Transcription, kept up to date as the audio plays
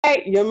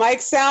Hey, your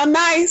mic sound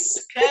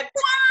nice. Okay.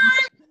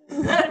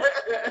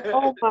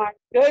 Oh my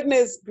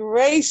goodness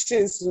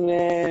gracious,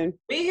 man.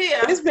 Be here.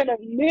 It's been a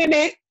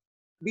minute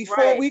before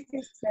Right. we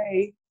can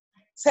say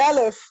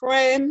tell a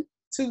friend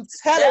to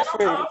tell a Tell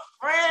friend. a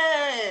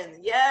friend.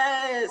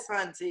 Yes,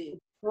 Hunty.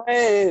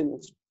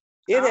 Friend.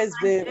 It Oh has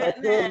my been a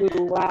good goodness.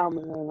 little while,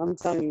 man. I'm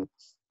telling you. It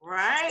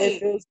Right.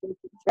 feels good to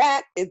be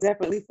back. It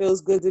definitely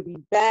feels good to be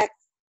back.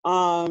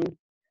 Um,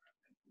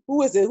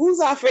 who is it? Who's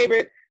our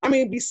favorite? I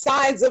mean,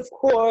 besides, of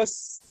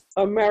course,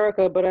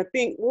 America, but I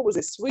think what was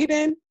it,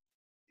 Sweden?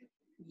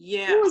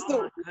 Yeah. Who was Oh the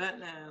my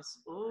goodness.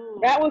 Ooh.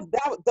 that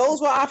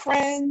those were our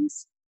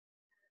friends.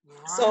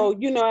 Right. So,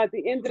 at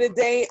the end of the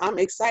day, I'm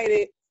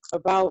excited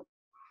about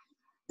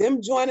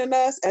them joining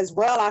us as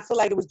well. I feel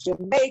like it was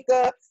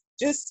Jamaica,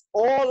 just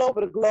all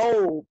over the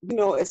globe,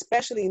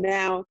 especially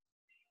now,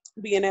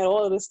 being that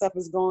all of this stuff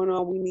is going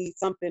on, we need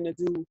something to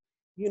do,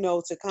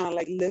 to kind of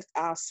like lift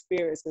our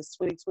spirits, because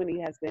 2020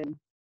 has been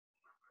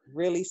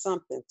really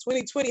something.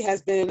 2020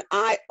 has been an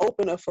eye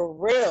opener for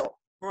real.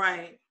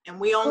 Right. And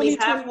we only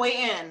 2020.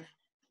 halfway in.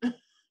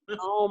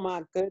 Oh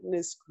my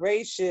goodness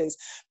gracious.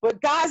 But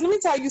guys, let me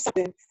tell you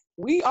something.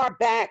 We are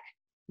back,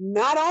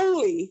 not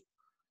only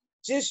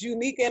just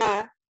Unique and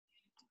I,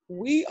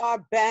 we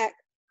are back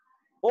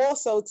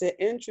also to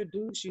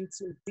introduce you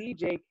to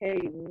DJ K.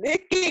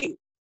 Nikki.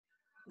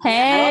 Yeah.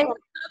 Hey, Welcome.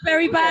 what's up,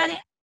 everybody?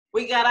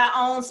 We got our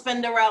own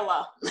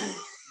Spinderella.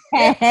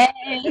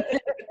 Hey.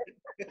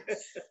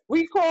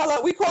 We call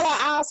her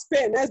our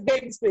spin. That's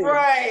baby spin.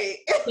 Right.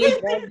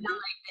 Baby, I like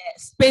that.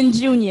 Spin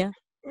Junior.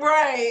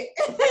 Right.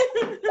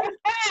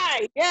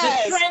 Hey, The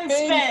yes. trend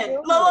Spin spin.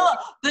 Junior. Look.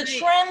 The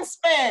trend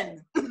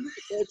spin.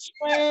 The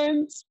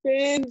trend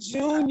spin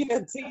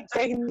junior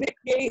DJ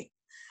Nikki.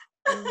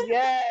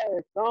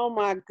 Yes. Oh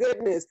my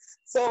goodness.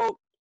 So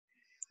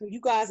you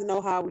guys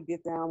know how we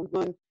get down. We're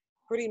going to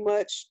pretty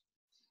much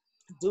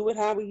do it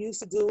how we used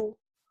to do.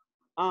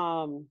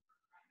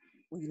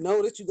 We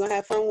know that you're going to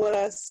have fun with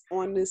us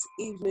on this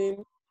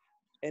evening.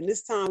 And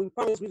this time, we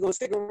promise we're going to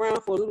stick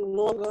around for a little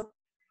longer.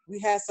 We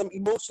had some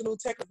emotional,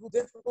 technical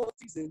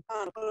difficulties and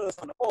kind of put us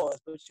on the pause.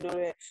 But it's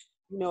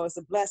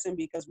a blessing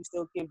because we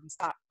still can't be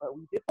stopped. But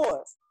we did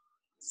pause.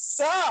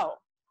 So,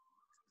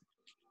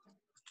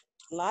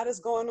 a lot is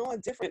going on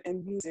different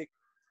in music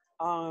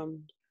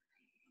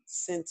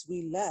since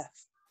we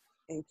left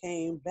and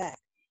came back.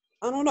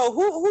 I don't know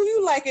who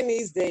you liking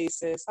these days,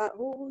 sis.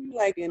 Who you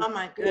liking? Oh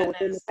my Within the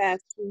goodness.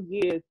 past 2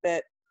 years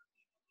that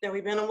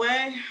we've been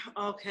away?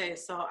 Okay,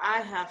 so I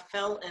have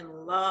fell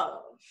in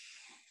love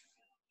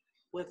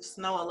with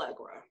Snow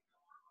Allegra.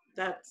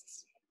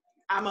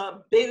 I'm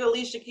a big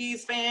Alicia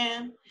Keys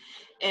fan,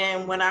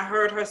 and when I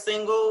heard her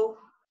single,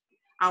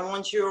 I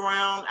Want You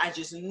Around, I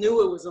just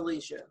knew it was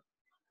Alicia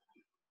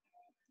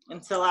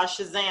until I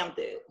Shazammed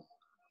it.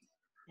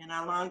 And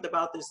I learned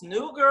about this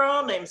new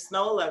girl named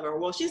Snow Allegra.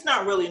 Well, she's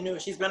not really new.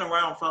 She's been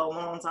around for a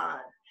long time.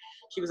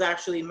 She was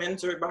actually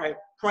mentored by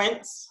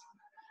Prince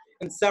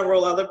and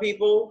several other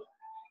people.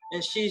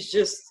 And she's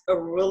just a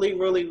really,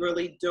 really,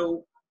 really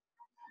dope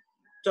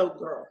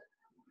girl.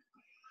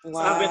 wow. So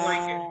I've been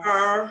liking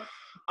her.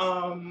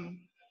 Oh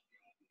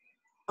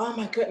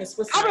my goodness,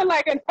 what's I've been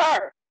liking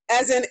her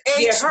as an H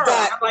yeah, her.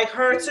 dot. I like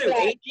her too.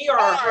 AGR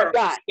her.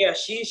 Dot. Yeah,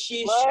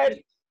 she's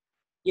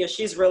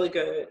really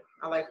good.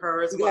 I like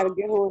her as You well. gotta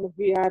get her on the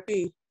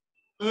VIP.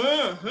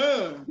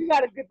 Mm-hmm. You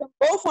gotta get them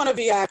both on the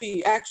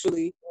VIP,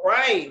 actually.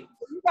 Right.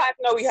 You guys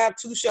know we have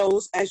 2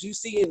 shows, as you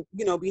see in,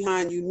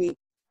 behind Unique,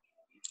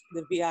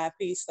 the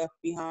VIP stuff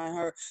behind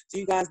her. So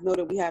you guys know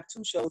that we have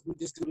 2 shows. We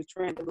just do the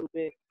trend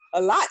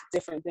a lot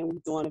different than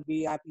we do on the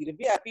VIP. The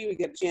VIP, we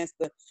get a chance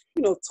to,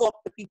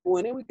 talk to people,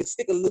 and then we can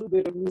stick a little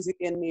bit of music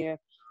in there,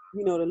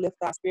 to lift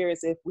our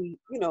spirits if we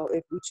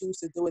choose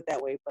to do it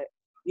that way. But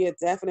yeah,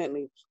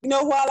 definitely. You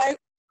know who I like?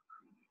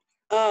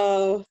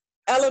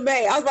 Ella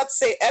May. I was about to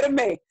say Etta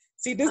May.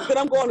 See, this, but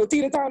I'm going to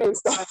Tina Turner and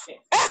stuff.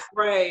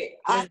 Right.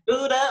 Let's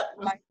boot up.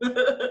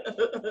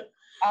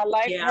 I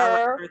like yeah, her.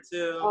 I like her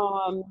too.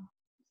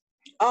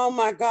 Oh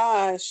my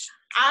gosh.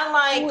 I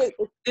like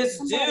this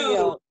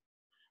dude,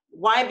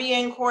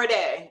 YBN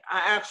Cordae.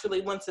 I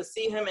actually went to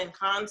see him in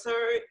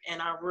concert,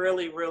 and I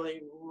really,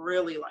 really,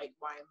 really like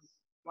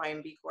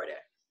YB Cordae.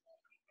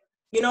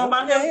 You know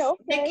about him,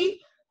 okay.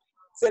 Nikki?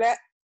 So that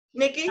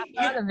Nikki?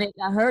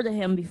 I heard of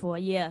him before,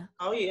 yeah.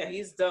 Oh yeah,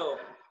 he's dope.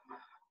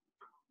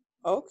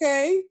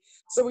 Okay.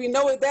 So we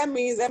know what that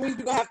means. That means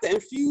we're gonna have to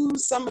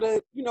infuse some of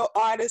the,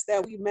 artists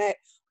that we met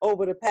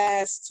over the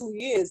past 2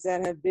 years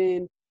that have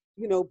been,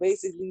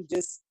 basically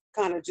just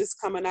kind of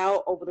just coming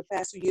out over the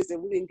past 2 years that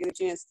we didn't get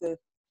a chance to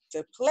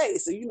play.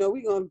 So,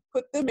 we're gonna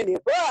put them in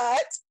there.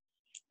 But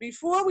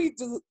before we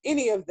do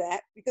any of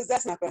that, because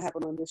that's not gonna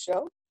happen on this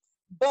show,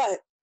 but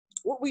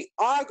what we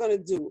are gonna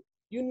do,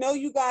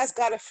 you guys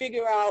gotta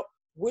figure out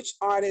which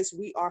artists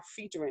we are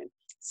featuring.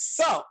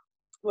 So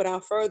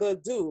without further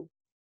ado,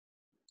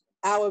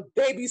 our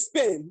baby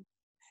spin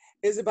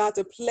is about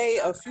to play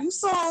a few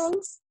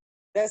songs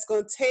that's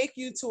going to take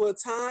you to a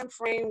time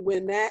frame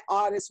when that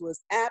artist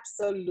was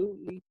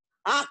absolutely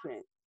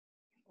popping.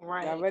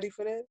 Right. Y'all ready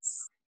for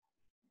this?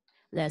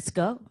 Let's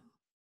go.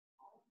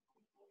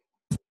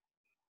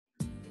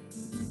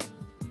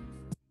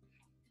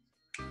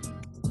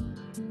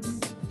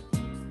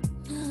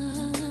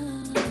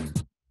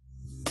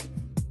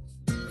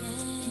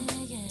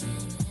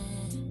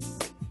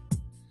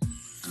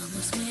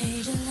 Almost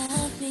made you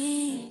love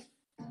me,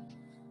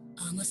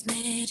 almost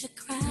made you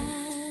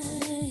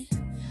cry,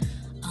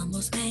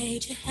 almost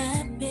made you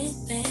happy,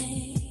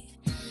 babe.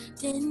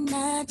 Didn't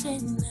I?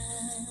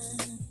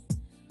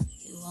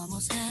 You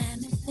almost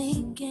had me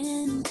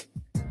thinking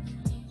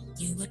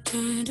you were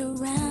turned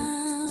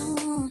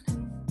around,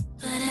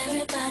 but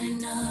everybody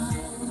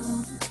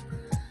knows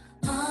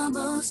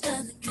almost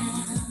doesn't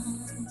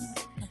count.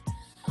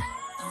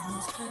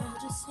 Almost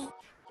heard you say.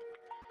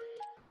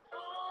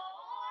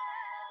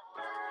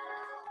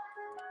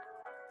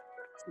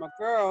 It's my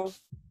girl.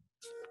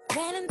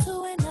 Ran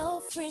into an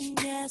old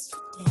friend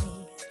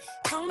yesterday.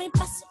 Caught me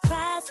by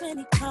surprise when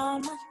he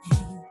called my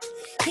name.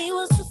 He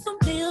was a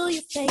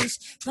familiar face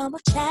from a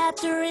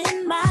chapter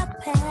in my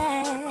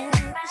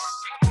past.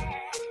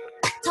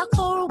 Talked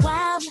for a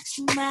while, like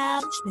some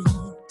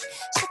Irishman.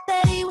 Said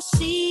that he was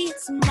seeing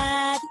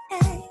somebody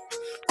else.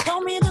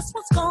 Told me this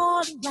one's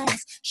gonna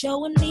last,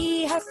 showing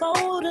me her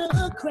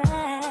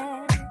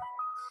photograph.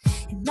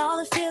 And all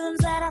the feelings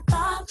that I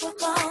thought were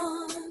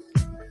gone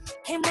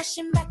came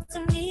rushing back to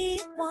me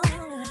at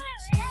once.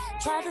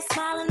 Tried to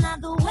smile and not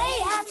the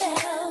way I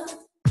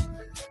felt,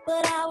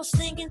 but I was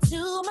thinking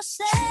to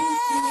myself,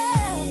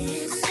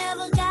 I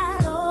never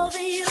got over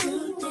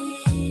you.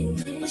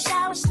 Wish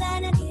I was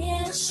standing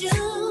in your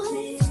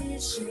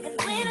shoes. And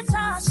when it's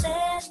all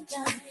said and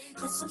done,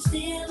 guess I'm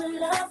still in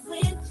love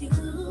with you.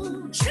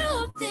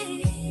 Truth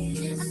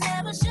is, I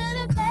never should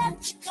have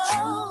let you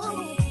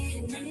go.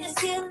 It's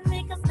killing me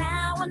 'cause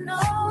now I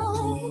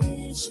know.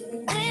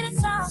 When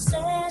it's all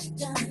said and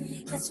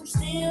done, guess I'm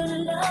still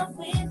in love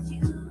with you.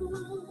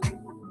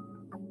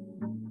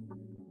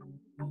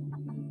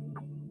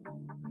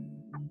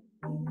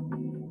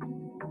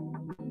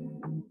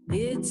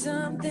 It's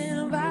something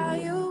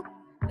about you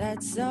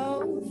that's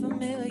so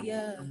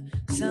familiar,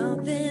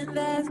 something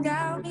that's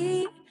got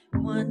me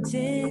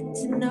wanting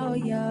to know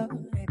you.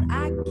 And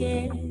I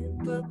can't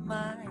put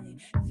my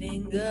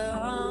finger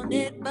on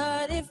it,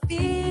 but it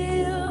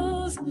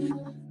feels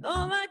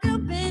like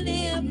I've been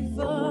here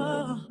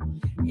before.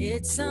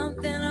 It's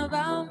something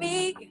about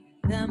me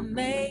that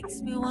makes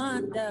me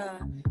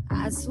wonder.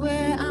 I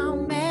swear I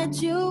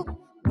met you,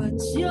 but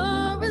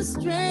you're a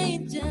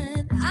stranger,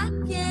 and I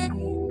can't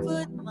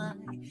put my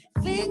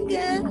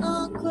finger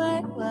on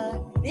quite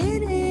what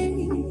it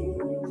is.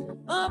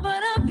 Oh,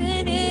 but I've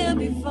been here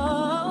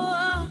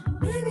before.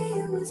 Maybe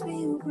it was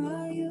me who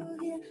brought you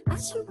here. I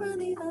should run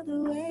the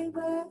other way,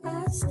 but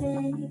I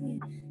stay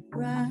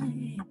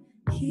right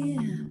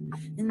here.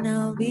 And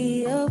I'll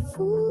be a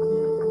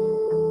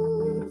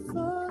fool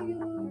for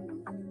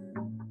you.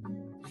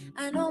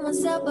 I know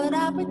myself, but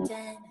I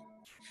pretend.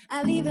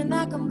 I leave and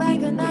I come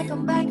back and I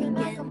come back and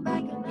I come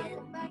back again.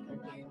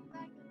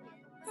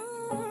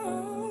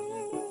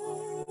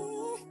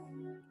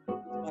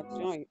 My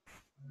joint.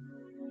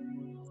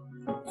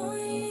 Oh,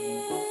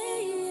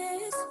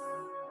 yes.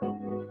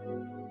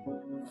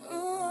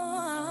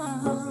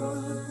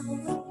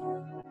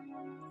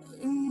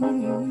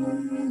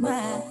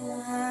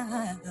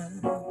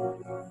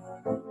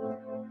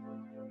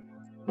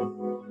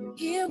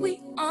 Here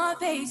we are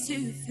face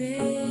to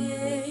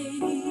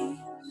face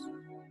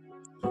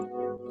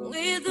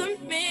with the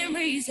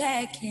memories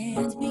that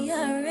can't be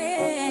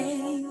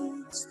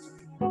erased.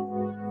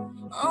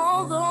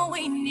 Although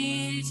we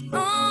need each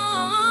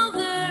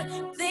other,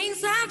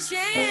 things have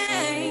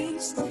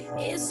changed.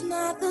 It's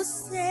not the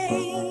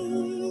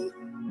same.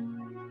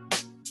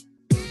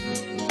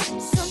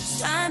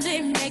 Sometimes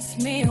it makes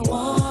me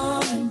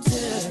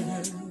wonder,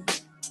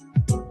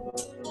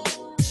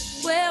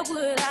 where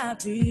would I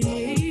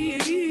be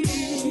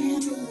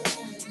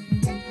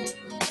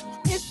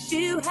if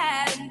you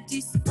hadn't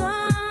discovered,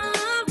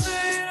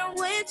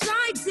 which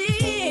I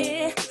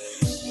did,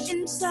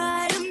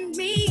 inside of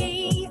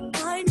me?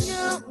 I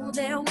know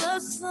there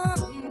was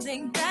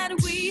something that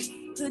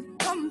we could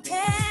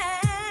compare.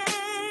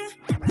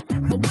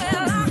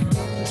 Well, I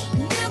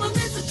never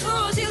meant to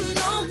cause you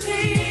no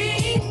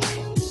pain.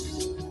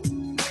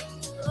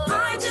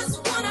 I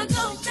just wanna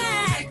go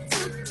back to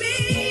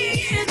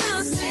being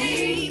the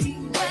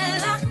same.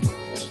 Well, I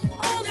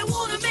only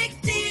wanna make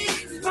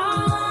things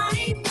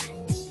right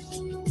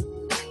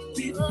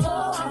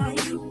before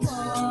you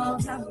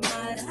walk out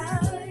my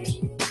life.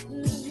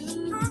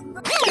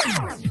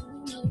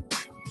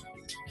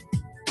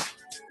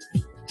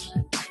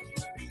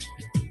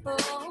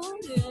 Oh,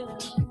 yeah.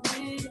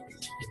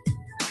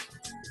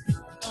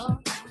 Oh.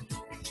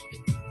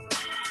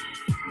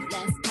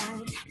 Last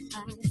night I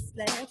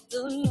slept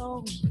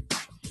alone.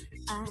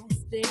 I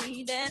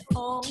stayed at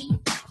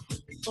home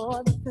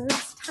for the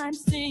first time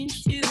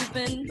since you've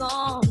been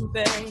gone,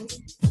 babe.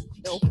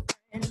 No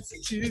friends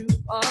to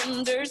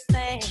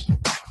understand,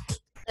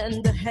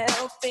 and a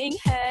helping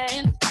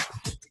hand.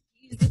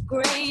 He's the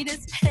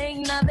greatest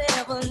pain I've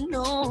ever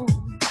known.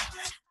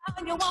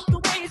 How you walked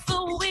away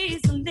so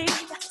easily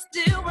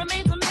still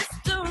remains a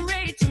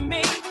mystery to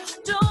me.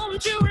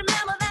 Don't you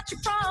remember that you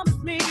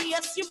promised me?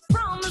 Yes, you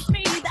promised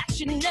me that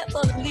you'd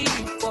never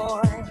leave,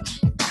 boy.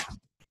 But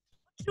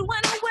you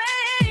went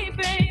away,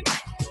 babe,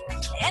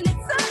 and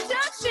it's such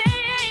a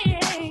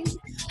shame.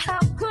 How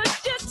could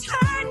you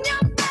turn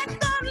your back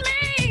on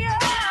me?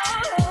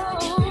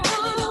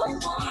 Oh,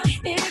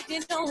 if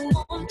you don't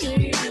want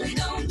me, if you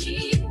don't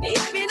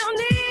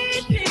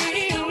need me,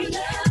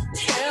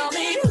 tell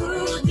me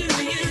who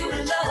do you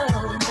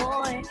love,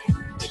 boy?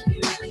 If you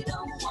really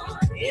don't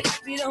want me,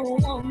 if you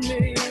don't want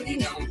me, if you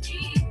don't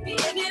need me,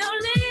 if you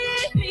don't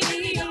need me,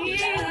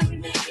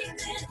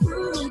 then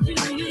who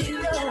do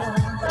you love?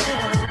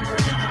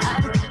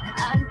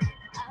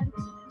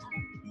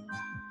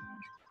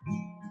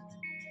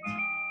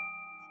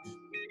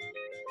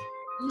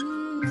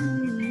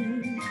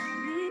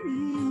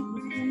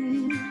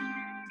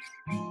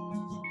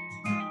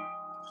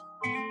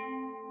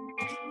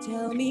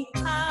 Tell me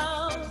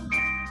how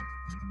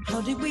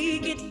did we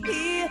get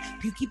here?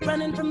 You keep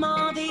running from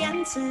all the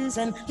answers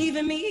and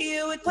leaving me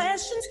here with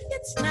questions.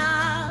 It's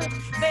not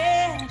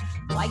fair.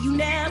 Why you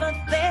never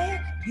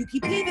there? You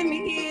keep leaving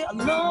me here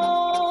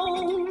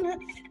alone.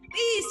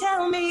 Please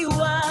tell me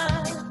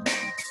what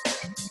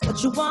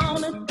you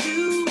wanna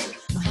do.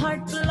 My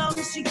heart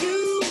belongs to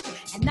you,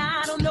 and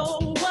I don't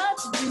know what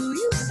to do.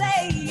 You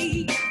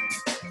say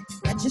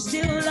that you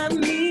still love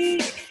me.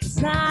 It's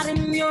not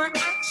in your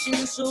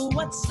actions, so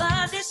what's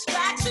the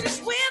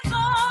distractions? We're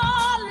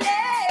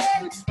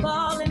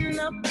falling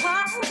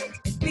apart.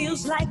 It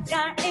feels like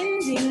our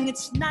ending.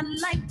 It's not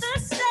like the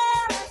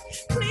start.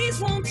 Please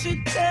won't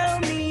you tell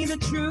me the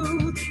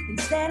truth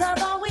instead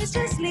of always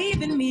just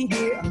leaving me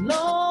here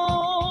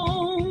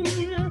alone.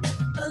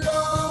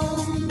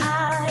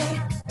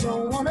 I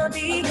don't wanna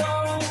be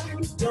gone.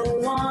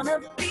 Don't wanna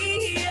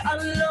be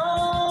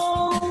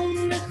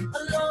alone.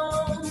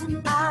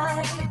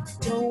 I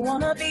don't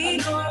wanna be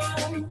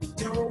gone.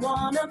 Don't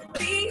wanna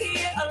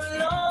be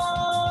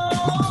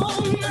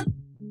alone.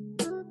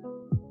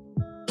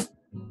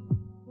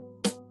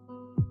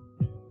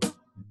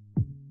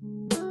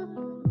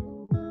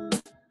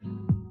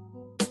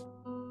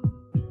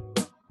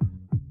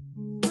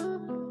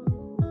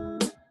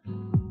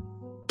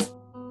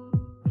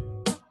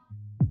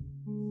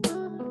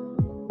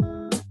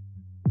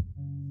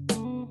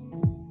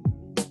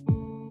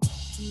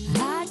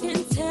 I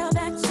can tell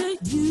that you're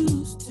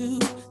used to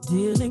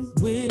dealing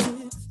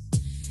with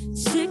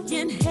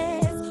chicken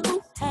heads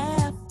who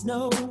have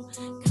no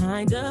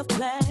kind of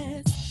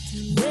class.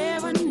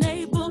 They're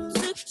unable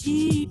to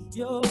keep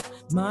your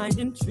mind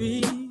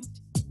intrigued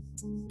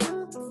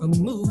from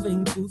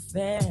moving too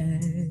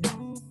fast.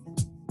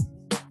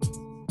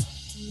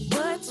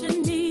 What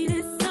you need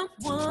is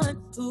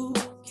someone who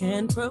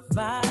can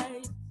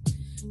provide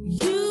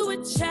you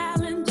with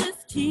challenges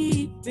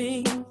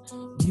keeping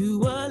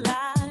you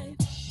alive.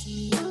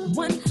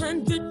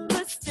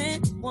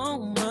 100%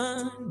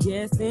 woman,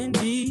 yes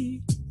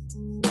indeed.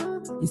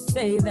 You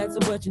say that's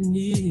what you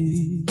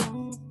need.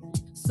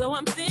 So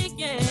I'm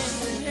thinking,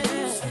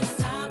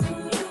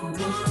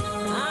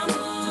 I'm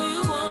who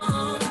you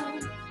want.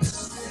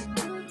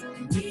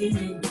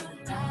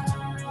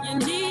 You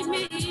need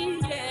me,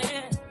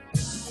 yeah.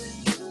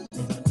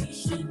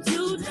 Should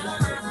you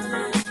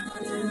done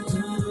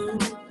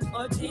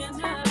or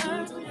dinner?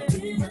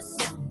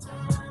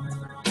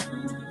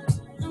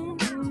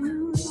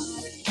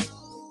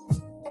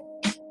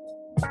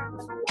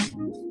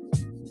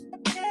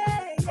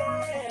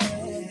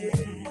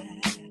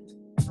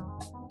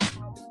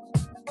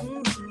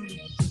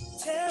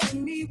 Tell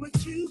me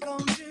what you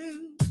gon'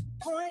 do.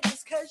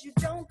 Pointless cause you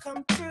don't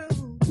come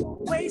through.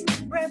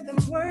 Wasting breath and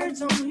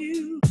words on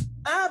you.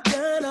 I've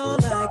done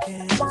all I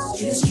can.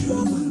 It's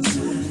true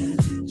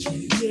inside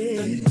you.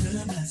 Yeah.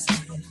 Under my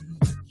skin.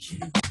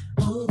 You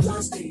hold my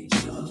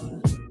stage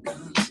door.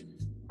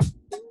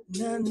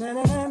 Na na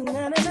na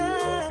na na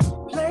na.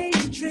 Play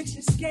your tricks,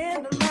 you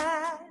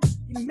scandalize.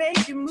 You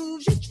make your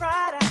moves, you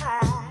try to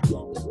hide.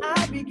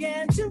 I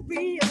began to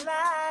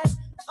realize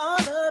all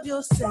of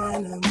your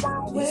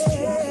sentimental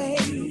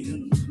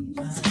ways.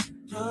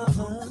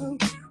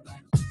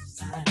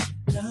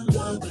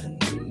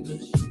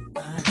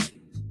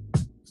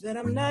 That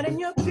I'm not in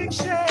your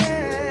picture.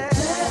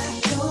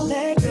 Let go,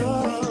 let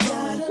go.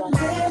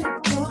 Let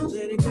it go,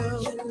 let it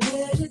go.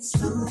 Let it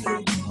slowly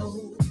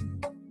go.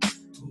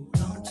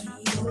 Hold on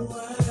to your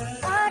word.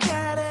 I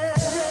gotta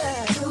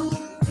let go,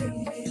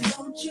 baby.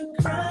 Don't you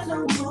cry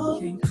no more.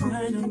 Can't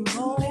cry no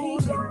more.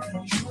 Ain't in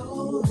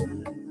control.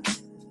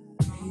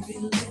 Baby,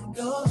 let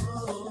go.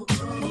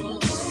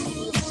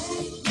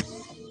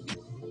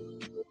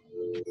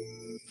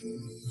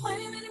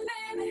 Wait a minute,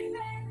 baby.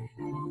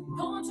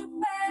 Going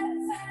too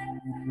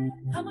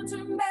fast. I'm gonna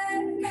turn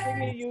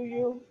back.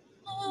 You.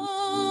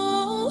 Oh,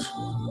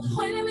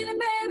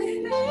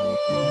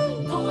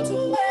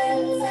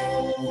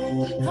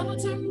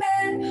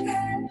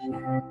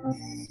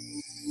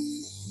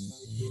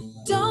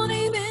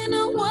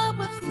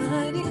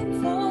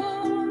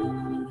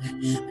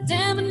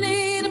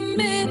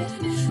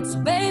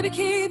 baby,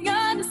 keep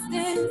your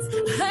distance.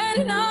 I heard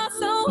it all,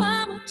 so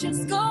I'ma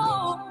just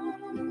go.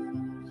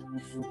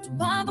 Don't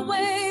bother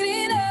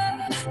waiting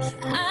up.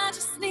 I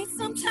just need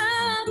some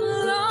time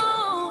alone.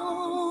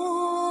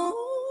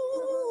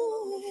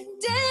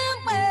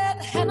 Damn well,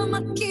 the hell are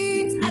my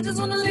keys? I just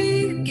wanna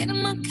leave, get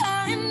in my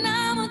car, and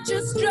I'ma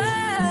just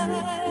drive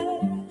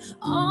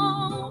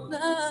all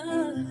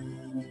night.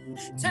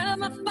 Turn up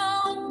my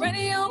phone,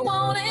 radio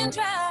on and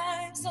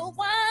drive. So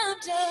I'm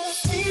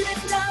just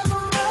speeding down the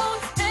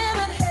road, and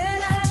my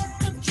head out of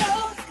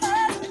control. 'Cause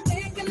I'm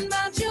thinking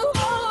about you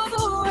all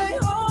the way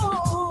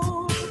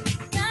home.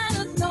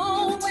 Got no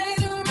way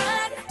to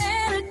ride,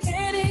 and I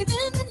can't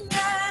even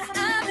deny.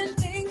 I've been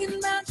thinking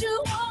about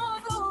you all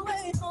the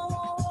way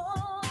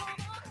home.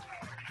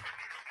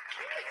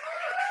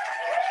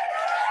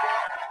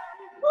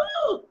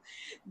 Woo!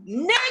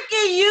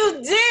 Nikki, you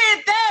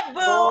did that,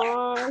 boo.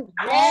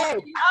 Yes.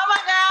 Oh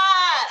my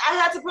God. I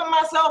had to put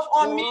myself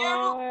on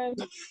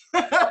mute.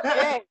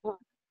 Yes.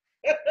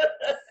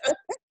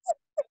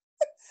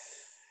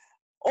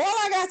 All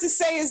I got to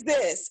say is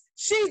this.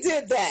 She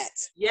did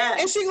that. Yes.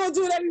 And she gonna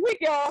do it every week,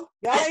 y'all.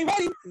 Y'all ain't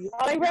ready.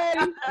 Y'all ain't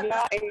ready.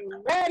 Y'all ain't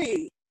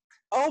ready.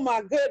 Oh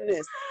my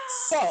goodness.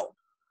 So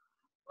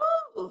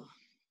Woo.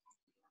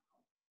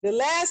 the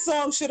last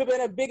song should have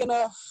been a big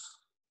enough,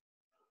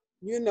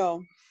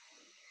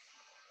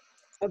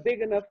 a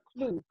big enough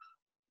clue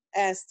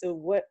as to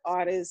what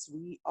artists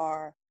we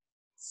are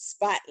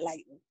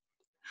spotlighting.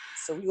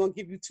 So we're gonna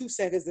give you 2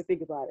 seconds to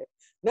think about it.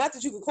 Not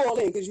that you can call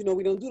in, because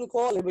we don't do the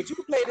call in, but you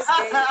can play this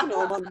game,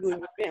 among you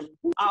and your family.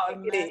 Who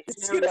you think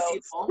it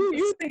is? Who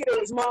you think it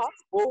is, Ma?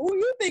 Or who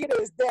you think it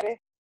is, Daddy?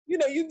 You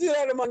do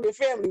that among your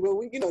family, but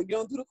you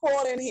don't do the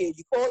call in here.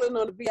 You call in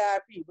on the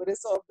VIP, but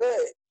it's all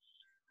good.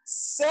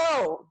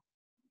 So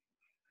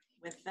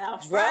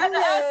Without further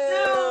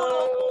ado,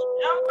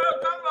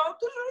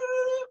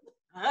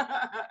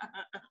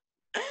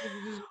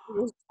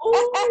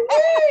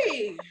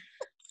 Ooh-wee.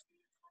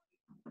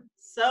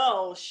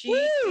 So she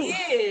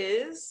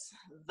is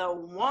the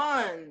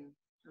one,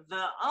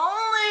 the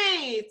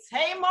only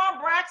Tamar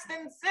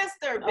Braxton's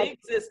sister, big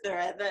sister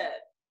at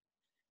that.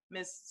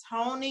 Miss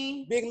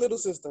Toni. Big little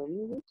sister.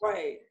 Mm-hmm.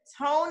 Right.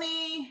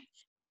 Toni.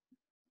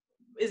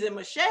 Is it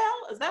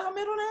Michelle? Is that her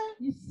middle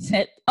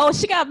name? Oh,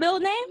 she got a middle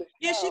name?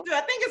 Yeah, she do.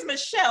 I think it's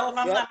Michelle, if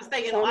I'm not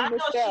mistaken.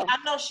 I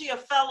know she a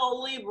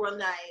fellow Libra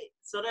night.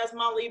 So that's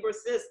my Libra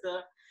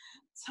sister.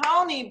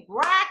 Toni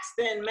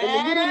Braxton, man. And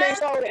the middle name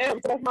started with M,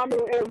 so that's my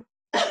middle M.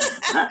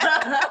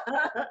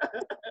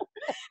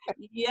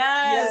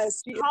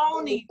 Yes,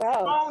 Toni.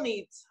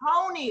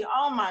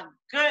 Oh my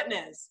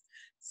goodness.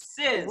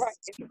 Sis. Right.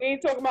 We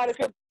ain't talking about it,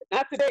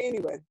 not today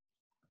anyway.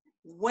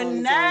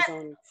 When that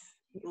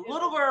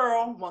little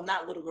girl, well,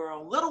 not little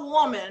girl, little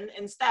woman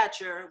in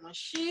stature, when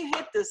she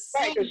hit the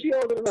scene. Right, because she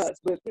older than us,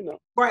 but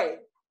Right.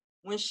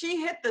 When she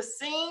hit the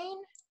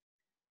scene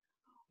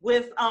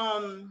with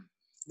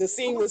the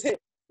scene was hit.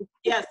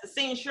 Yes, the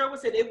scene sure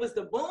was hit. It was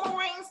the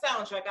Boomerang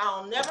soundtrack.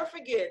 I'll never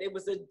forget. It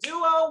was a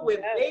duo with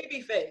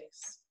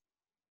Babyface.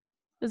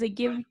 Was it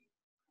Give?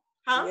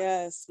 Huh?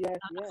 Yes.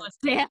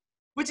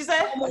 What you say?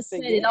 Almost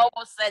said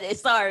it.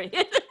 Sorry.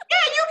 Yeah, you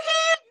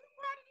can.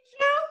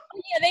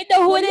 Yeah, they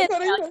know who it is.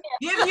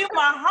 Give You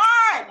My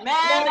Heart, man.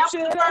 That was the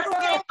first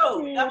single.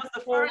 That was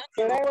the first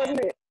single. That wasn't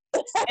it.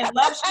 And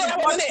Love Should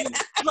Have Brought You.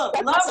 Look,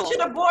 Love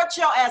Should Have Brought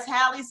You, as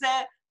Hallie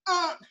said,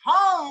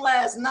 home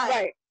last night.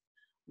 Right.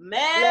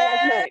 Man.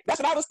 Last night. That's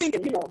what I was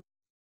thinking,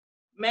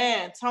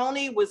 Man,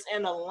 Toni was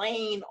in a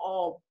lane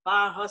all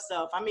by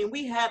herself. I mean,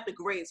 we had the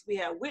greats. We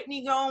had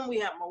Whitney going. We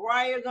had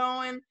Mariah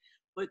going.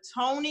 But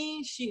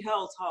Toni, she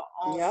held her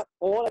own. Yep,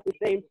 all at the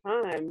same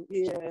time.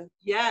 Yeah.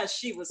 Yeah,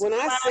 she was. When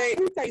I say,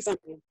 let me tell you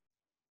something.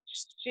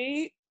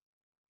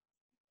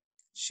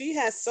 She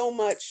has so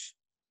much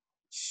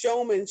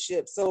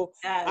showmanship. So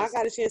I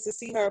got a chance to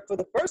see her for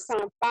the first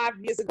time 5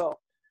 years ago.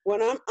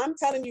 When I'm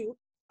telling you,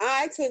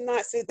 I could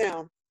not sit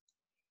down.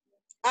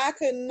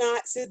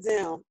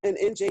 in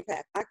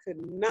NJPAC. I could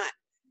not.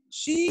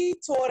 She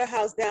tore the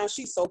house down.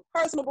 She's so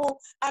personable.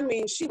 I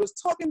mean, she was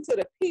talking to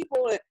the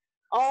people and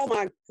oh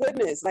my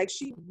goodness, like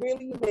she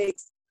really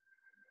makes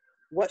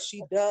what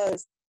she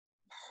does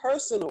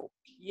personal.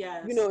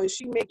 Yes. And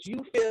she makes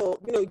you feel,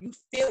 you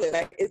feel it.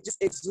 Like it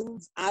just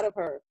exudes out of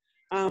her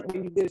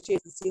when you get a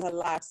chance to see her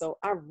live. So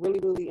I really,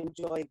 really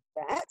enjoyed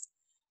that.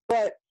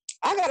 But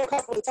I got a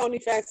couple of Toni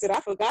facts that I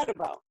forgot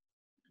about.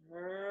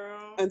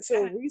 Girl,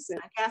 until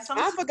recent.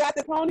 I forgot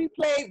that Toni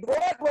played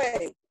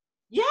Broadway.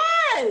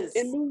 Yes.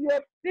 In New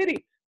York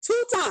City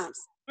 2 times.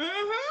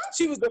 Mm-hmm.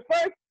 She was the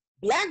first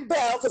Black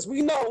belle, because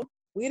we know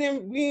we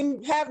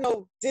didn't have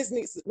no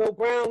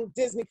brown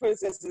Disney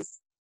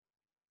princesses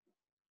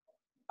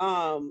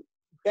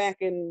back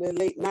in the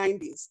late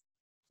 90s.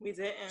 We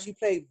didn't. She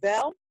played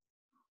Belle,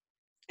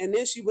 and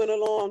then she went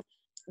on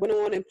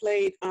and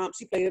played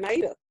she played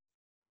Aida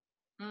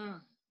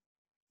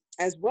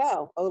as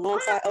well,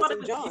 alongside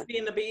Elton John. Beauty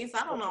and the Beast.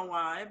 I don't know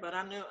why, but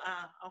I knew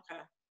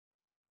okay.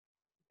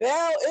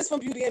 Belle is from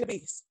Beauty and the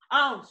Beast.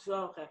 Oh,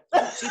 so okay.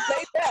 She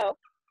played Belle.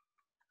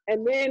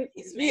 And then,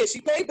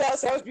 she played Belle,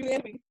 so that was Beauty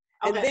and the Beast.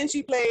 And then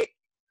she played,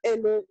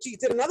 and she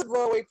did another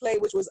Broadway play,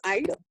 which was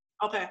Aida.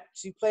 Okay.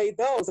 She played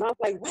those, and I was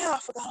like, wow, I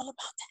forgot all about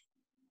that.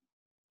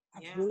 I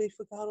really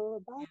forgot all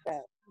about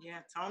that. Yeah,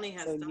 Toni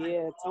has done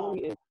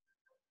Toni is.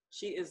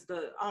 She is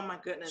oh my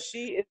goodness.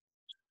 She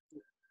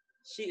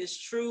is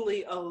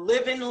truly a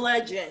living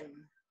legend.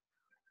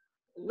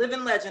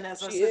 Living legend,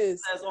 as her sister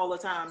says all the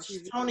time.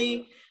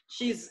 Toni,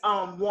 she's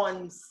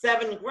won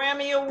 7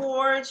 Grammy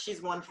Awards.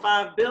 She's won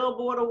 5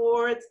 Billboard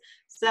Awards,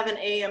 7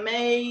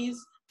 AMAs,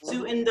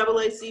 2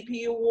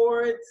 NAACP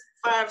Awards,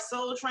 5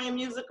 Soul Train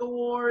Music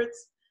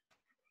Awards.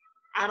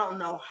 I don't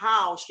know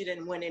how she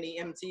didn't win any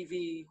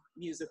MTV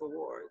Music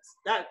Awards.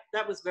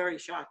 That was very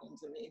shocking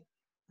to me.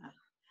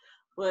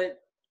 But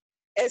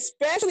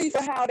especially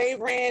for how they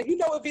ran, you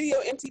know what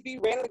video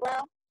MTV ran on the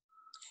ground?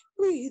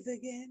 Breathe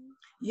Again.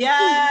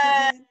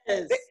 Yes.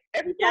 Breathe Again.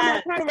 Every time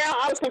I turned around,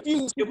 I was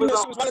confused. She was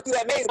running through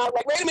that maze. And I was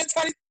like, wait a minute,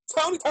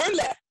 Toni, turn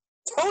left.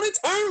 Toni,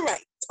 turn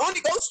right.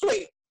 Toni, go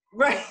straight.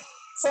 Right.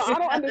 So I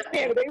don't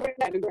understand that they ran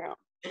that on the ground.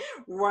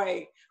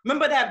 Right.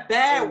 Remember that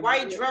bad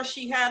white dress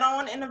she had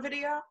on in the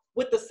video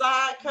with the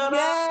side cut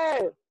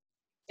up?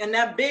 And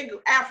that big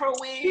Afro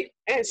wig?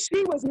 And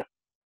she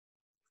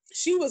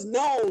was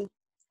known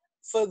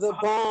for the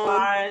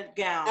bomb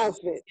gown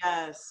outfit.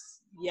 Yes.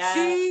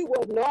 She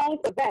was known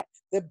for that.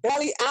 The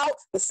belly out,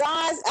 the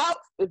sides out,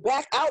 the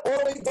back out, all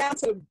the way down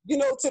to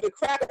the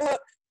crack of her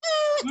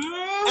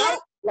out.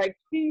 Like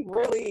she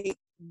really,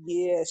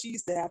 she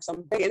used to have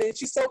some big, and then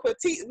she's so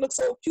petite, it looks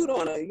so cute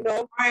on her,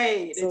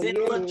 Right. So, it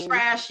didn't look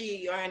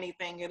trashy or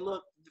anything.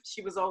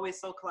 She was always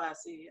so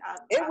classy.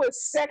 It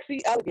was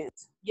sexy elegant.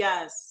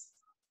 Yes.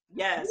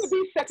 Yes. You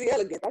can be sexy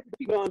elegant. That's what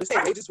people don't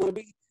understand. They just want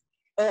to be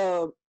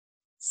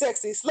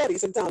sexy slutty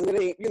sometimes. It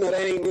ain't, that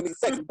ain't really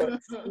sexy, but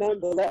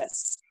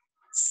nonetheless.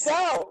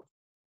 So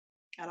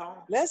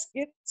let's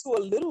get to a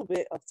little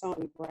bit of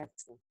Toni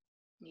Braxton.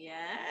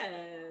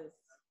 Yes.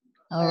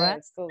 All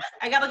right.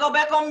 I gotta go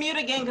back on mute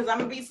again because I'm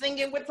gonna be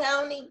singing with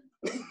Toni.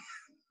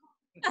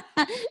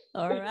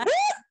 All right.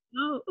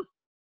 Oh.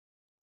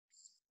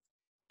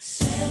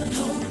 7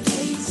 whole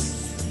days.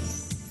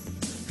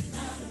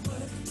 Not a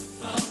word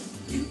from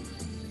you.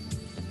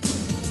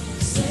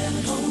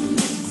 7 whole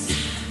nights.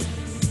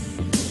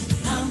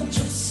 I'm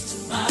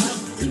just about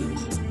through.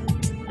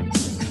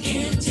 I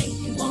can't take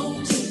you,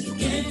 won't take you,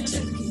 can't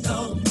take you,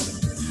 no.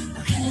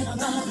 I've had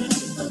about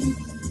enough of you.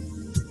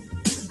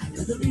 I'd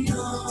rather be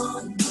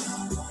on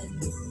my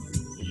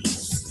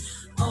knees.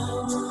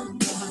 On my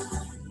knees.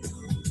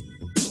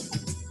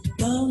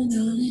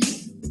 Darling.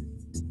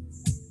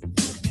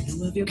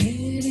 If you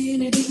cared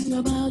anything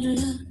about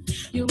love,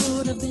 you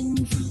would have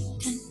been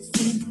front and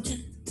center.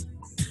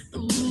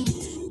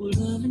 Ooh,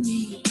 loving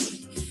me,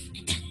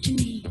 touching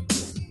me,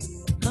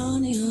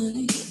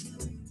 honey.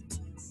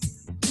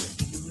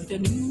 If you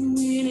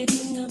knew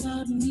anything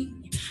about me,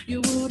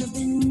 you would have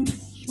been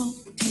much more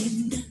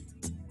tender.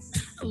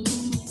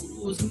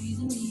 Ooh,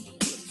 squeezing me,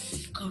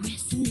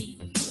 caressing me.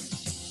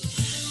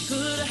 You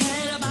could have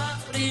had about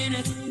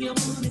anything you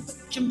wanted,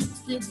 but you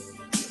missed it.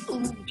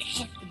 Ooh, you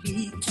had to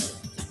be tough.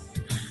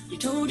 You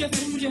told your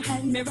friends you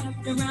had me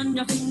wrapped around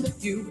your finger.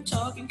 You were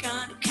talking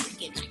kind of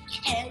cocky like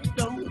you had it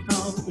going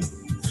on.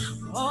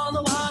 All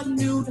the while you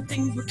knew that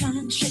things were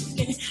kind of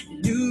shaky.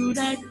 You knew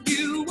that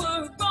you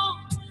were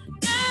wrong,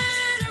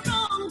 dead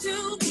wrong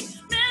to be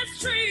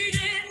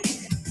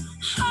mistreated.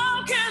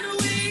 How can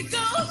we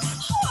go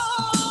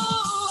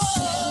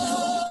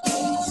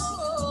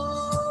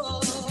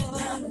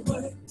not a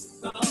word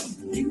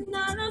from you,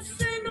 not a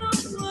single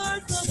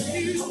word from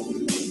you.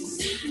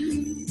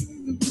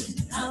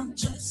 I'm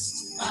just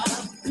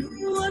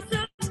what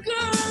a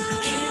girl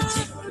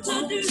to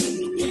do.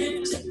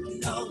 Can't take you,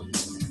 no.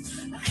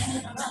 I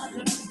had about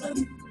enough of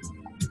you.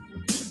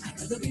 I'd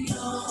rather be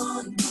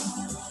on my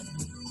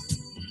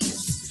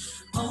knees.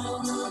 On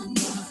my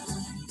knees.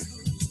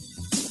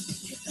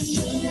 If I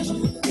never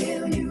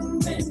feel you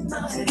in my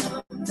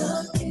arms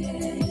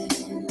again.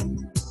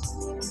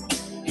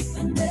 If I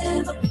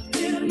never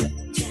feel your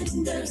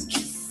tender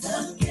kiss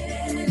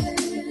again.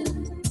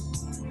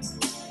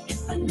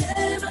 If I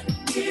never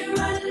hear I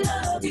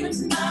love you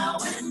now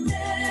and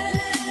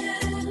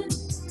then,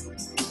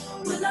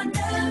 will I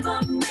never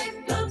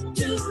make love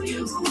to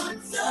you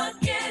once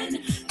again?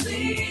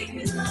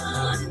 Please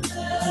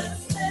understand,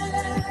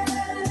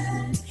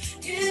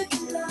 if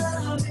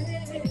love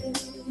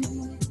is,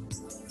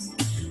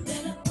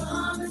 then I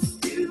promise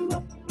you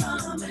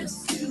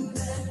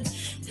that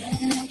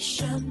I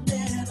shall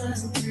never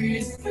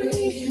breathe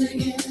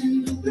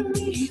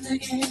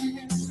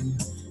again.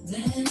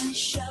 Then I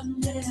shall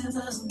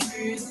never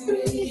breathe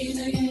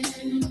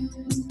again.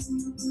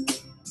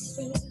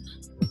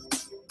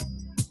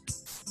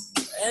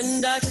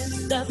 And I can't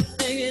stop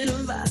thinking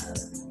about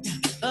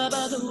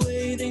the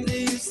way things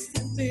used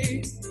to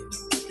be.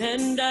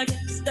 And I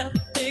can't stop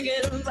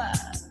thinking about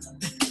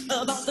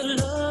the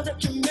love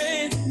that you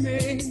made me.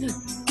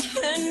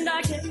 And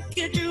I can't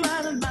get you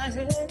out of my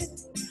head.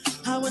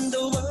 How in the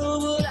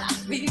world would I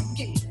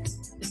begin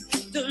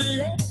to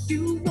let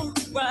you walk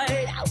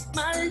right out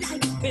my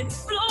life and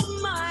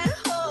blow my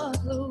heart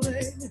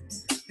away.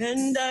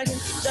 And I can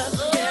stop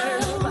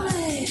caring about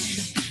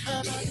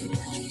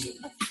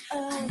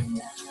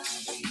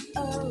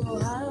oh,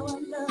 how I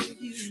love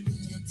you.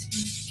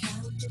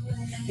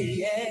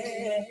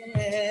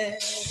 Yeah.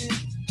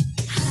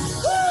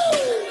 Oh,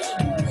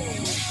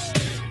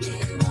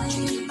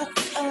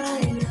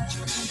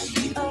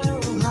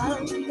 how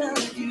I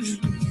love you.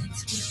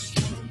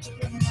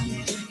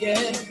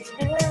 Yeah.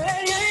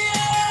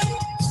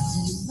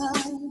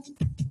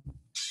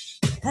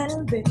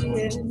 Have been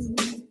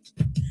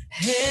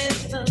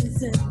heaven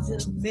sent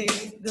to me,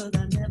 'cause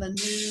I never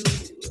knew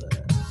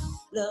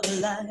love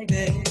like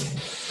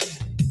this.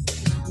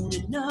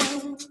 You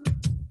know,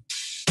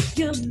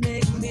 you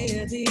make me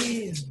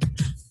feel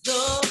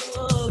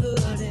so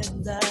good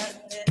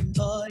inside, and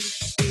boy, you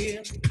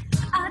feel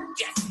I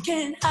just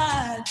can't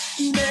hide.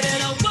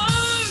 Better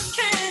words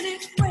can't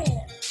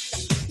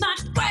express my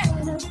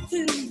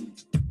gratitude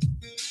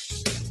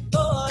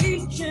for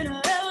each and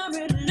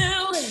every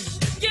little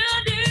thing you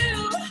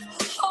do.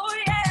 Oh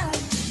yeah,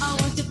 I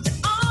want you to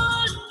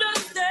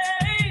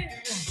understand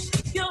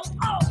you're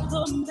all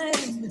the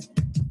man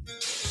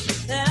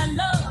that I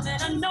love,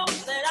 and I know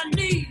that I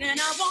need, and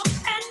I want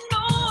and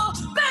more.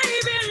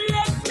 Baby,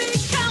 let me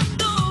count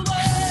the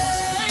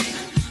way.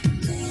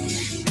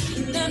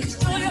 Let me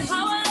show you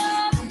how I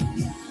love.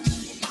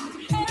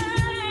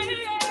 Hey,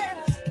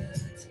 yeah.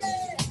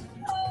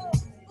 Yeah. Oh,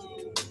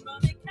 ooh,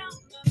 let me count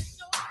the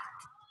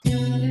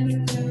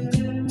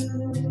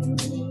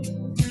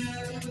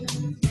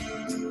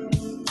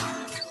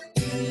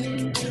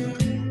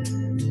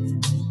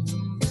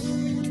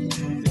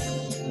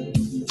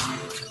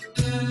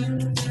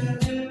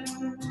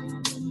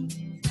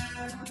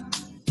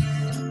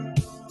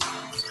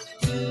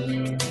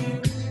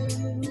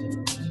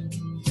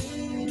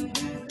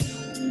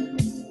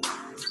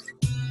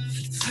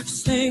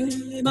first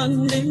thing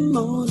Monday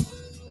morning,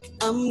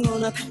 I'm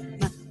gonna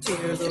pack my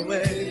tears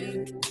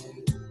away.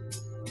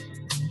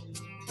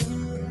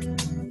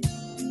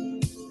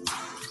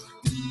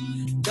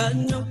 Got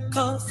no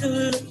cause to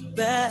look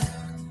back.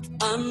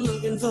 I'm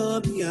looking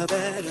for me a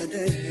better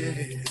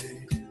day.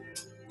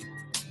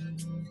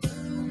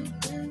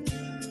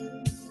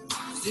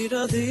 See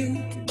the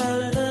thing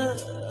about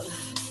love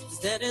is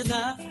that it's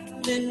not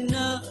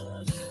enough.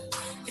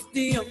 If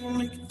the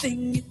only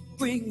thing it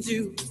brings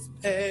you is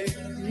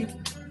pain.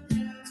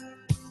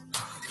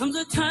 Comes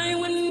a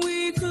time when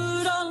we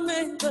could all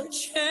make a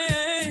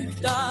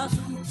change,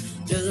 darling.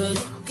 Just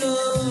let go.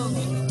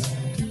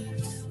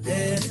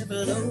 Let it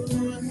blow,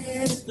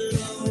 let it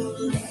blow,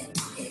 let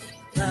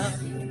it out.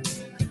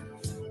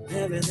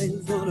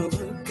 Everything's gonna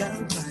work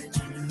out right,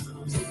 you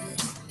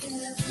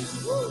know.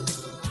 Woo.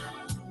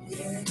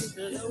 Let it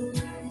blow,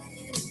 let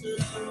it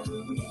blow,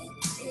 let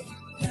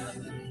it out.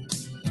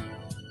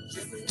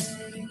 Just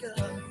let it go.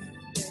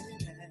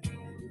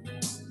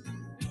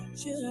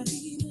 Should I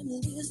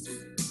even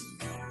listen?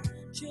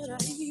 Should I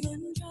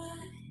even try?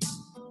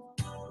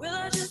 Will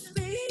I just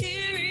be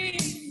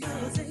hearing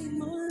the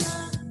same old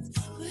lines?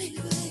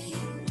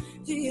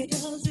 Baby, it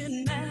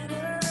doesn't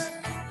matter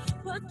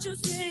what you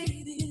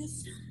say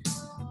this,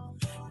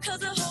 'cause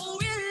the whole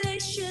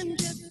relationship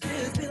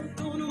is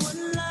built on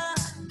one lie.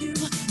 You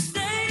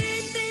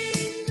say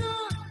things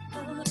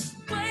on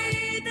the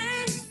way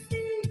they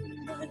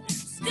seem, but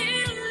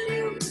still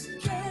you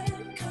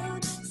can't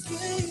come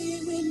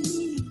straight with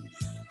me.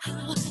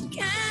 How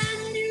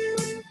can you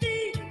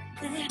think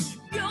that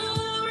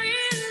you're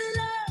in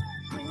love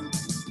when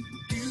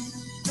you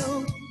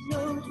don't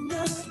know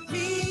the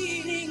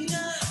meaning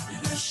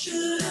of? I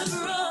should have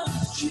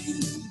brought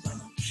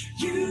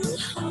you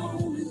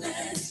home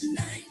last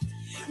night.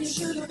 You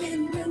should have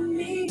been with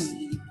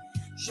me.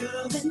 Should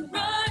have been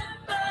right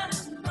by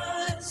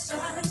my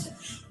side,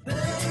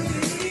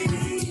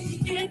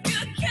 baby. If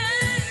you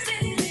can't say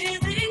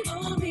anything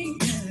for me,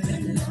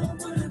 then no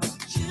one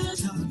but you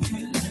told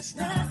me last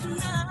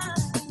night.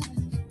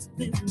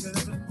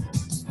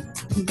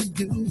 Who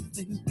do you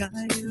think I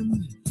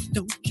am?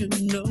 Don't you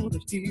know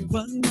that he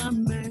was my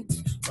man?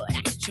 But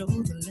I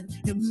chose to let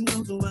him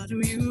go, so why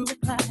do you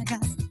reply? I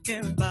still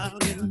care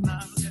about him.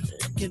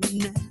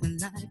 Looking at me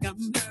like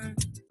I'm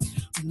hurt,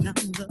 when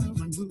I'm the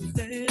one who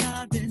said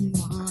I didn't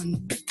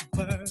want the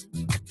word.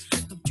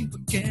 Don't you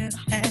forget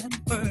I had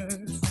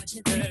first. What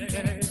you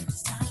think?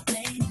 Stop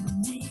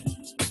blaming me.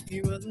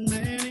 He wasn't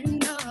man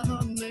enough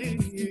for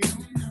me.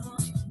 No,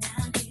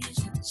 now here's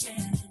your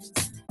chance.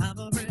 I've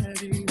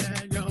already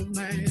had your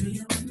man.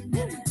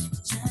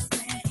 Just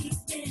where he's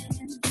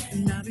been,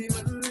 and I'll be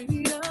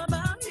worried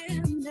about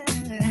him now.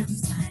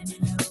 It's time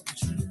to know the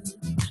truth.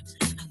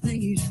 I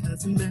think he's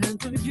just a man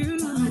for you.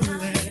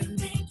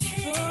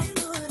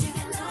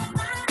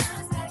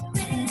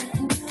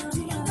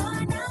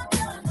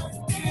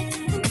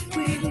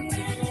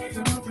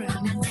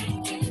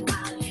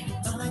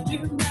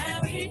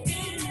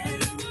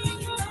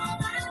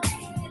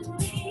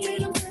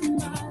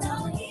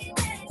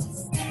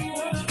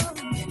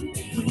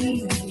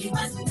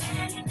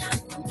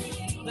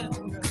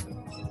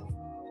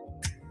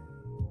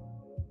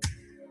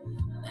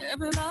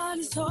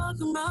 Everybody's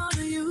talking about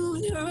you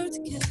and her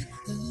together.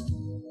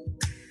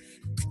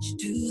 Could you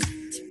do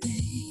that to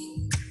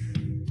me?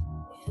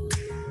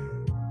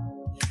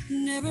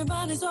 And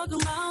everybody's talking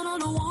about all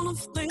the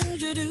wonderful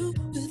things you do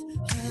with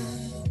her,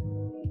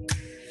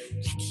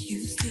 like you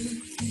used to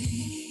with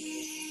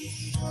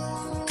me.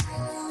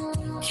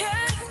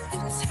 Can't you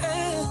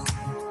tell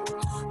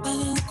by the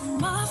look on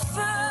my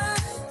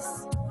face?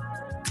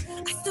 I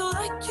still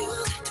like you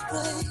that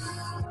way.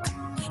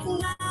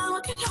 Now I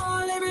can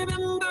hardly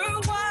remember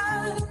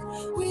why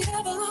we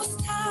ever lost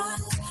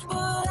touch,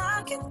 but I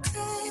can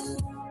tell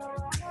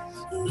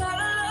that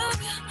I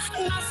love you,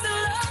 and I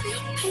still love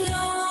you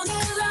long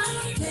as I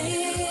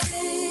live.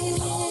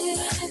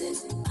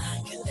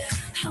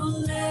 I'll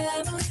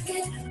never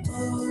get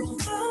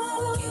over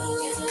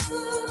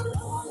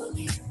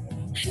you.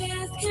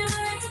 It's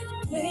killing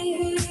me.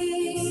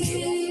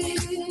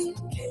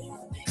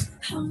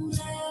 I'll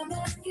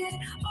never get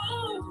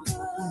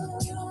over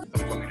you.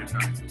 For me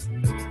tonight.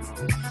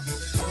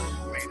 I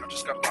mean, I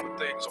just got a lot of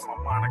things on my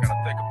mind I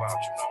gotta think about,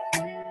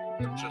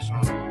 Just,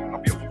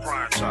 I'll be over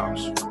Brian's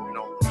house,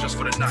 just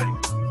for the night.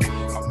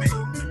 I mean,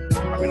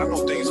 I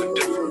know things are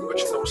different, but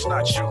it's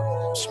not you,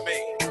 it's me,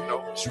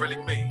 it's really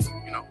me,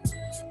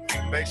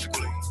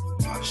 Basically,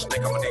 I just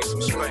think I'm gonna need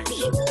some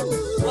space.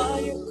 Why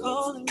you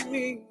calling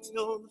me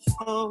on the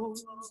phone?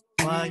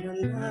 Why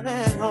you're not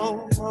at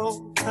home all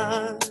the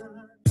time?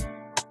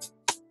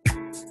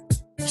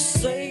 You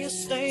say you're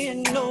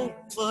staying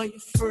over your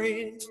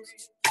friends,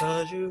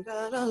 'cause you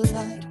got a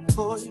lot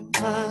on your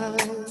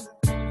mind.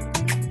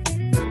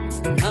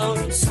 Now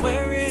you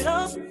swear it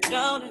up and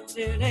down and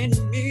it ain't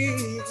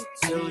me,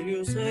 till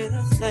you say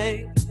that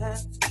things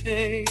have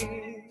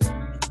changed.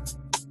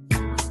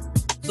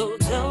 So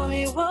tell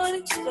me what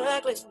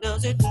exactly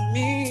does it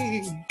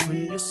mean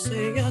when you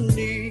say I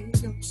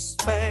need your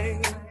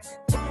space?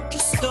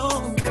 Just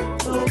don't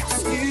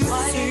excuse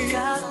me.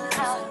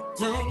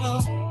 No.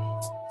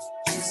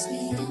 Just be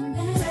a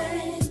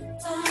man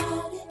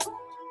about it.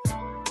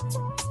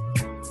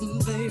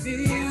 Baby,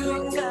 you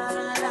ain't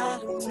gotta lie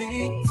to me,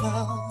 no.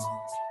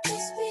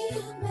 Just be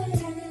a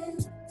man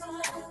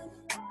about it.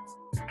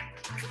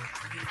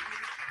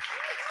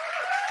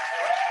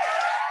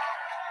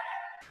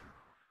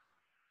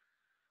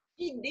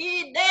 He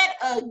did that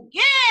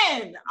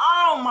again.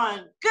 Oh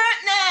my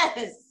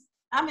goodness.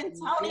 I'm in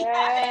Tony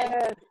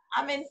heaven.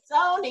 I'm in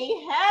Tony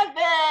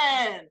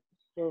heaven.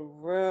 For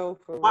real,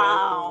 for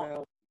Wow. real, for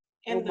real.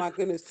 Oh my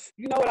goodness.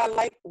 You know what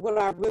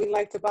I really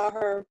liked about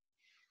her?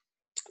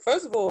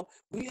 First of all,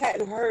 we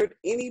hadn't heard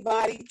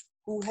anybody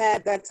who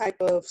had that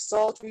type of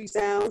sultry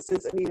sound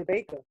since Anita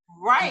Baker.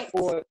 Right.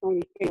 Before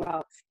Tony came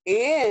out.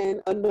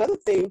 And another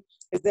thing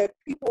is that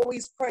people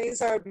always praise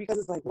her because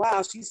it's like,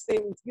 wow, she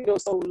sings,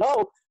 so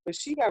low, but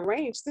she got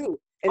range too.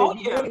 And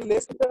if you really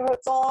listen to her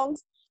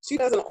songs, she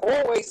doesn't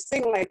always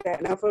sing like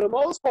that. Now, for the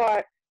most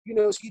part,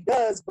 she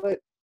does, but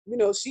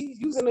she's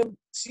using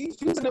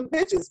them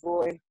pitches,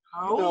 boy.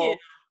 Yeah.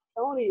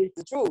 Tony is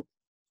the truth.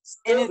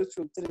 Still the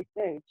truth to this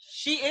day.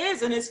 She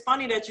is, and it's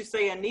funny that you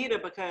say Anita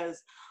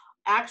because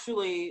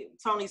actually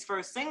Tony's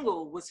first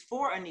single was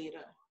for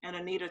Anita, and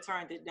Anita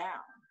turned it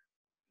down.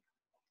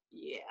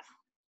 Yeah.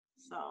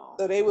 So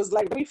they was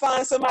like, let me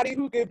find somebody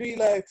who could be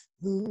like,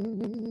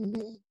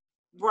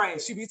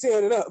 right. She be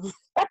tearing it up.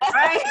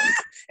 Right.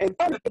 And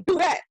Tony could do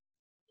that.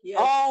 Yes.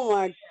 Oh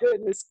my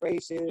goodness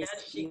gracious.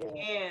 Yes, she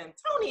can.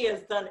 Tony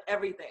has done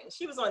everything.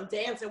 She was on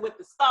Dancing with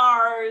the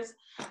Stars.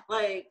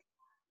 Like,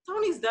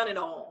 Tony's done it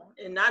all.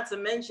 And not to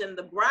mention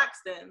the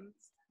Braxtons,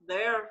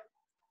 their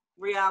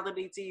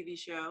reality TV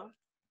show.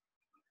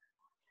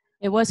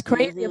 And what's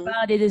crazy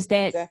about it is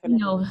that,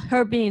 Definitely.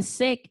 her being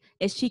sick,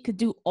 and she could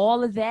do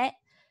all of that,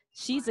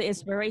 she's an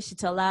inspiration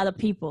to a lot of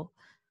people.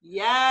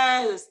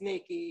 Yes,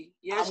 Nikki.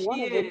 Yes, she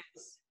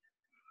is.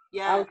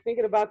 Yeah. I was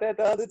thinking about that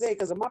the other day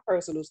because of my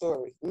personal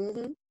story.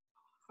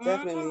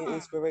 Definitely an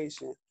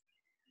inspiration.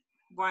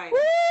 Right.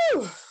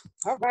 Woo!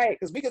 All right,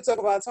 because we could talk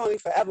about Tony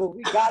forever.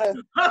 We gotta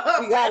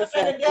fast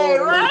day,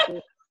 forward.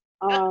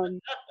 right?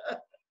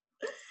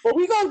 But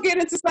we're gonna get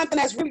into something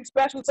that's really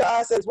special to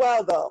us as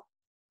well, though.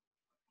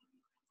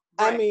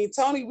 Right. I mean,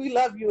 Tony, we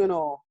love you and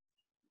all,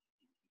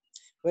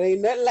 but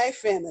ain't nothing like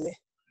family.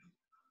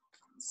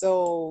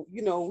 So,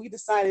 we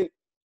decided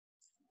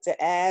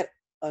to add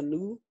a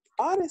new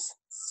artist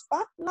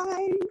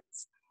spotlight.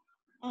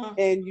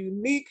 And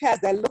Unique has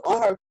that look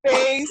on her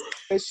face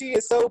because she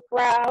is so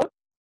proud.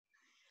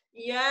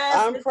 Yes.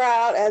 I'm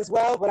proud as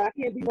well, but I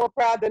can't be more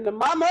proud than the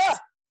mama.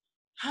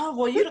 Oh,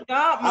 well, you the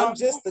godmama. I'm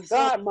just the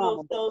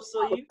godmama.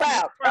 So you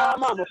proud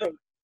mama.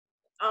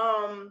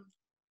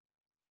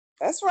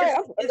 That's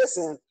right.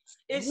 Listen,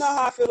 you know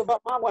how I feel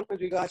about my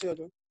 100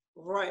 godchildren.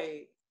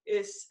 Right.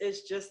 It's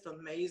just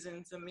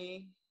amazing to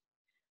me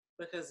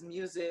because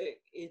music,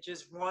 it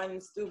just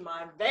runs through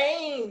my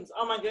veins.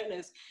 Oh my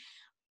goodness.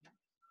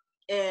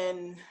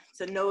 And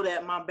to know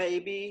that my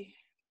baby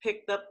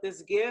picked up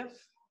this gift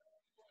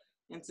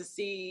and to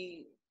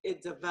see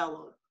it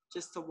develop,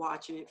 just to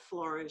watch it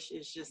flourish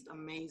is just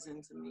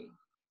amazing to me.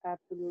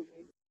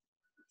 Absolutely.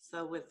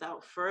 So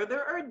without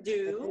further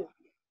ado,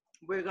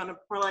 we're gonna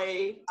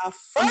play. Our I'm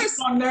first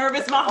so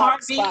nervous. My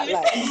heart beating.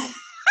 spotlight.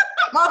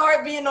 My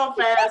heart beating on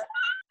fast.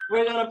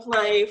 We're gonna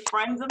play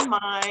 "Friends of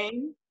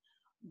Mine"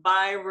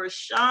 by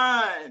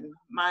Rashawn,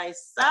 my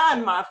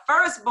son, my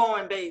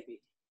firstborn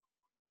baby.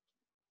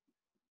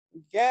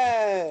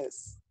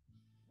 Yes.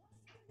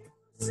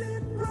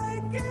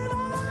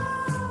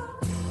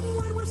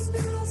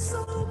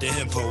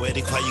 Damn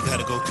poetic, why you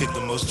gotta go pick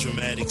the most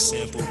dramatic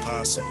sample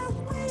possible?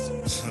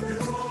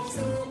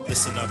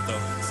 Listen up though.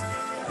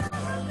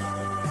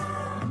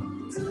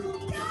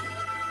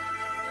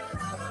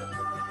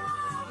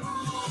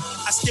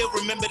 I still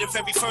remember the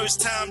very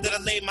first time that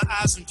I laid my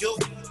eyes on you.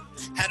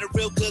 Had a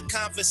real good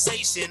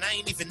conversation, I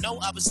ain't even know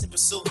I was in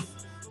pursuit.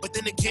 But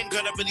then again,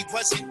 girl, I really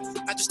wasn't.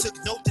 I just took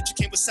note that you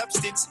came with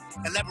substance,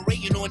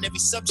 elaborating on every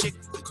subject.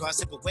 We cross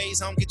separate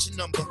ways, I don't get your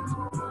number.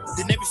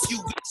 Then every few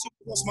weeks you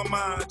cross my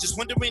mind, just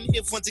wondering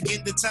if once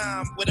again the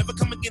time would ever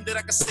come again that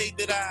I could say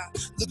that I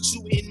looked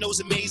you in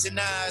those amazing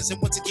eyes,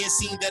 and once again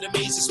seen that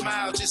amazing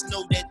smile. Just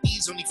know that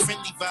these only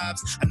friendly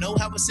vibes. I know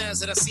how it sounds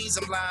that I seen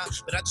some lie,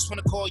 but I just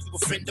wanna call you a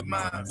friend of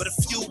mine. But a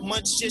few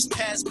months just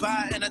passed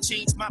by and I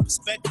changed my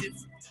perspective.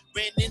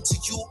 Ran into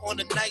you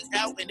on a night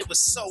out and it was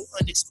so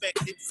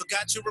unexpected.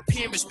 Forgot your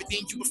appearance, but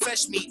then you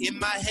refreshed me. In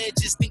my head,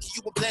 just thinking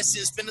you were blessed.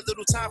 Spend a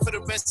little time for the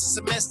rest of the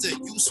semester.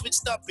 You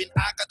switched up and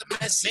I got the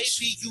message.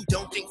 Maybe you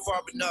don't think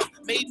far enough.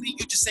 Maybe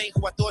you just ain't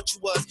who I thought you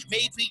was.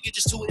 Maybe you're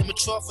just too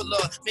immature for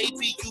love.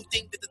 Maybe you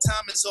think that the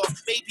time is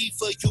off. Maybe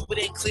for you it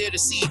ain't clear to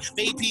see.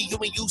 Maybe you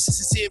ain't used to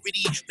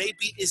sincerity.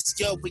 Maybe it's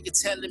your way you're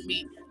telling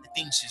me that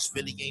things just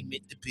really ain't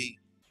meant to be.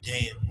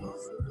 Damn.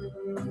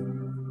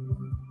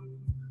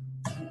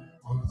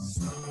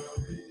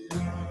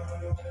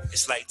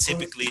 It's like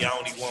typically I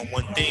only want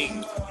one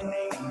thing,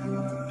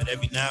 but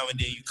every now and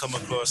then you come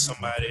across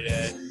somebody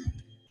that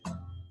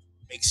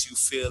makes you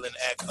feel and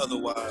act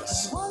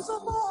otherwise.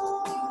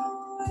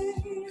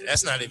 And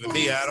that's not even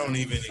me. I don't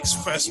even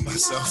express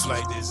myself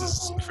like this.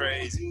 This is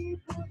crazy.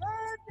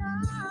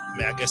 I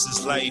mean, I guess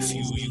it's life.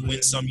 You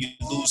win some, you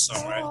lose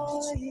some, right?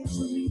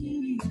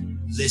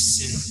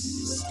 Listen.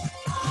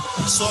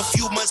 So a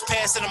few months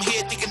passed and I'm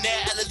here thinking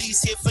that I'll at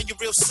least hear from you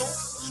real soon.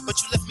 But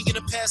you left me in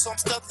the past, so I'm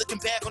stuck looking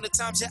back on the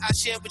times that I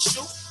shared with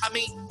you. I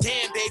mean,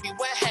 damn, baby,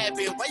 what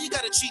happened? Why you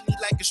gotta treat me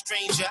like a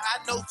stranger? I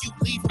know you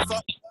leaving,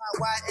 fuck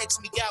why X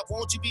me out?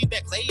 Won't you be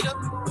back later?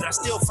 But I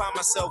still find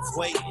myself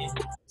waiting,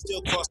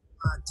 still cross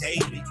my mind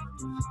daily.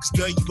 Cause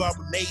girl, you are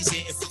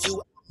amazing, and for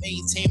you, I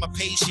maintain my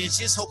patience.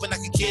 Just hoping I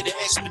can get an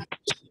explanation.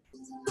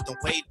 Don't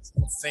wait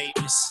until I'm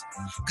famous,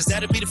 cause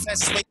that'll be the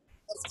fastest way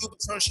you would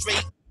turn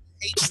straight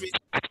hatred.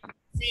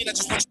 I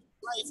just want your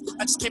life.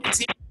 I just can't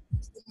pretend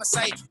in my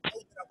sight. I know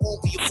that I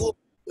won't be a fool,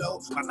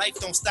 though. My life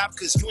don't stop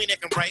because you ain't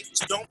acting right.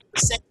 So don't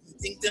accept me.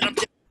 Think that I'm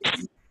different.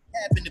 You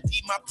happen to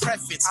be my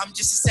preference. I'm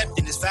just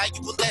accepting this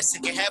valuable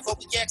lesson. Can have what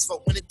we ask for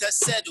when it does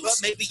settle.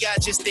 But maybe I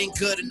just ain't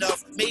good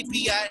enough.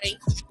 Maybe I ain't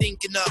who you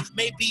thinking of.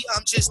 Maybe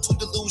I'm just too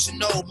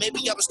delusional.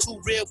 Maybe I was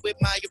too real with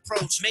my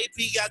approach.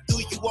 Maybe I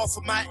threw you off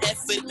of my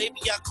effort.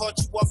 Maybe I caught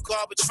you off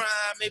guard with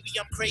trying. Maybe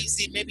I'm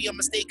crazy. Maybe I'm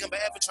mistaken by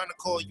ever trying to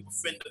call you a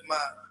friend of mine.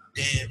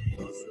 Damn.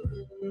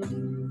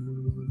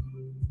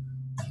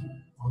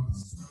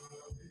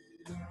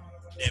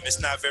 Damn, it's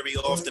not very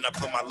often I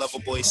put my lover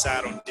boy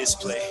side on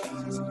display.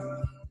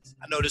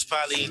 I know this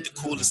probably ain't the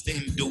coolest thing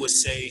to do or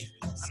say.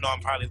 I know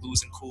I'm probably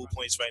losing cool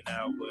points right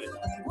now, but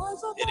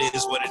it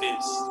is what it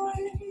is.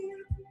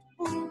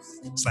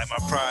 It's like my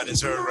pride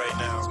is hurt right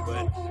now,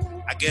 but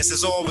I guess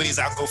as always,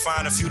 I'll go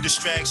find a few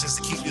distractions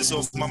to keep this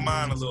off my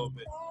mind a little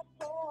bit.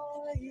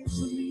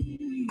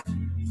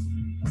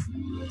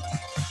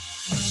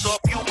 So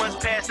a few months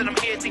passed and I'm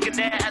here thinking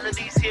that I'll at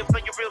least hear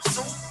from you real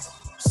soon.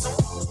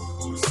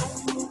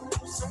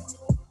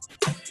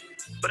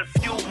 But a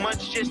few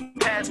months just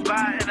passed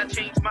by and I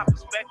changed my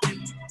perspective.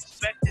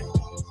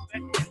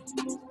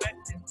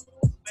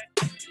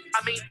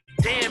 I mean,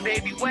 damn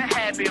baby, what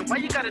happened? Why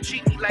you gotta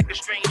treat me like a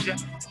stranger?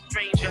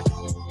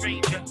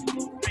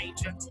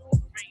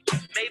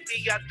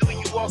 Maybe I threw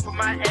you off of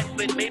my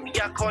effort. Maybe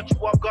I caught you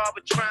off guard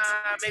with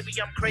trying.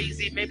 Maybe I'm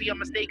crazy. Maybe I'm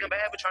mistaken by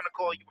ever trying to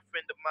call you a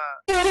friend of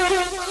mine.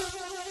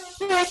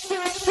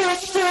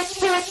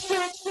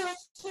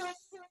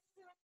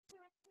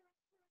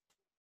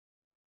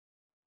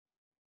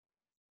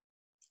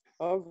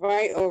 All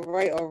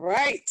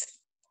right.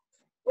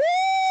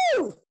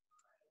 Woo!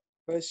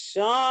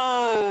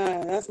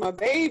 Rashawn, that's my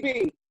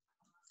baby.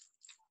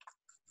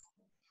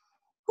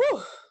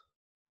 Woo.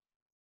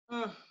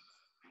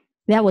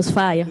 That was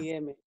fire. Yeah,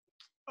 man.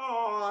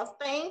 Oh,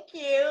 thank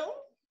you.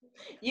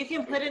 You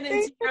can put it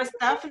into your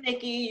stuff,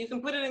 Nikki. You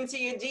can put it into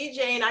your DJ,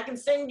 and I can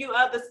send you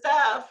other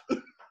stuff.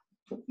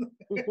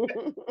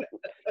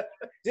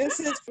 Just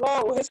his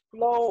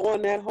flow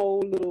on that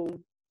whole little.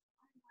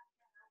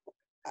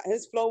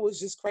 His flow was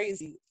just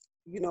crazy,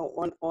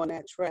 on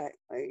that track.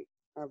 Like,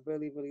 I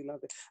really, really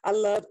loved it. I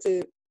love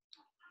to.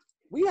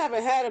 We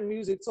haven't had a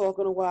music talk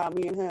in a while.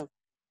 Me and him.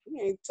 We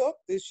ain't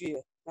talked this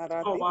year. Now that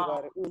I think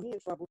about it, he in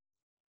trouble.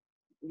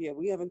 Yeah,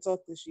 we haven't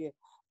talked this year.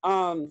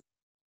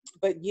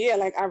 But yeah,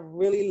 like I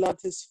really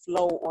loved his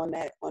flow on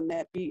that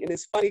beat, and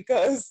it's funny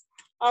because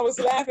I was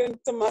laughing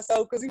to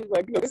myself because he was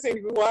like, this ain't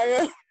even who I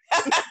am,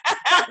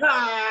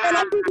 and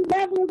I'm just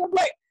laughing. I'm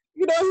like,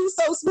 he's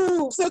so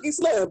smooth, Silky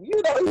Slim.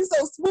 He's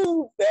so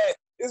smooth that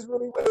it's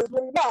really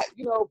not.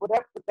 But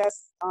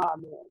that's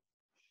man.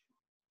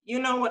 You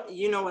know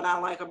what I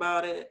like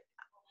about it?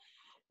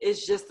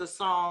 It's just a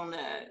song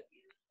that,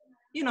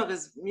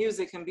 because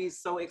music can be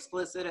so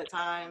explicit at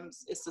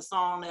times. It's a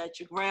song that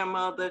your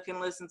grandmother can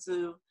listen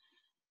to,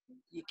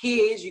 your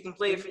kids, you can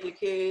play it for your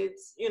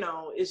kids.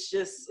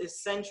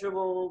 It's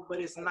sensual, but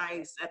it's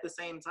nice at the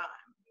same time.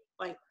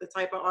 Like the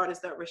type of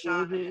artist that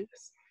Rashawn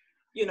is,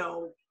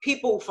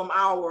 people from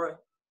our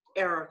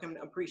era can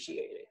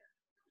appreciate it.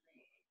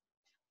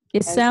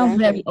 It sounds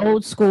very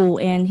old school,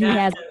 and he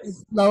has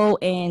Yes. flow,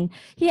 and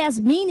he has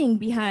meaning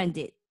behind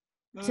it.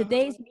 Mhm.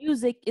 Today's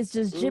music is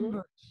just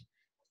gibberish.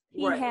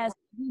 Right.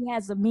 He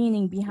has a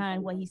meaning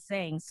behind what he's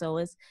saying, so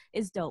it's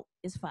dope.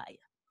 It's fire.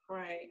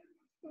 Right.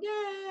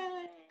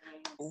 Yay.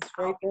 That's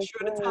right. I'll be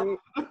sure to tell him.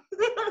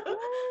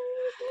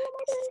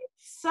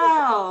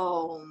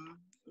 So,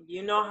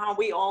 you know how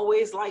we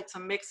always like to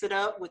mix it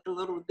up with a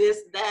little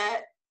this,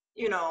 that,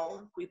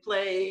 we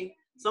play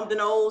something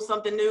old,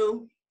 something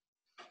new,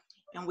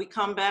 and we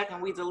come back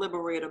and we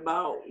deliberate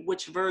about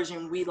which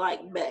version we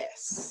like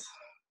best.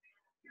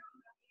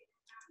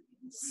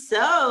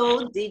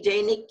 So,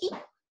 DJ Nikki.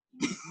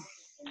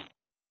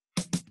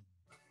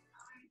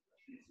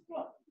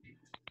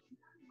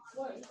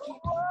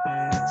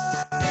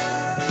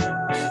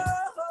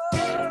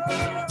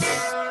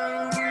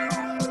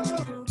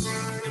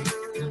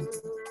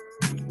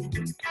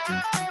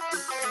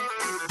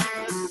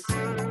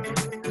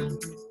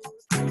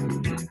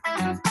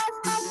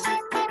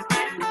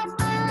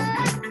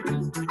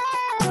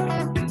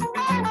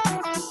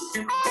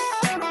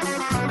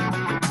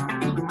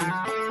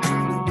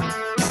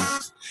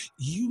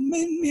 You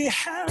made me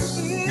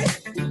happy.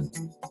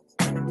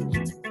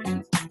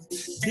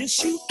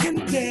 This you can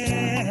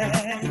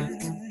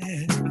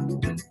get.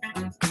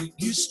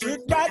 You stood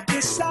right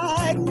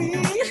beside me,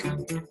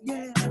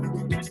 yeah,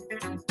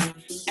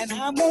 and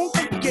I won't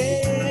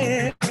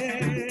forget.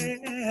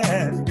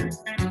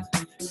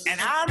 And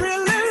I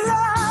really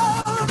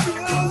love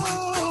you.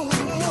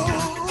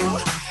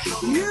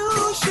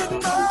 You should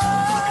know.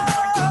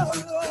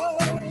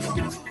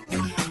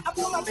 I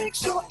wanna make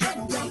sure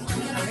I'm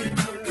right,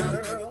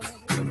 girl,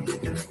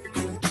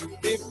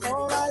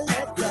 before I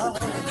let go.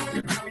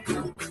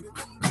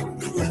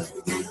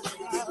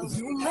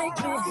 You make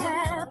me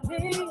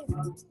happy.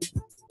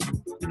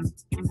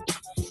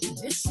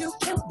 This you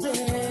can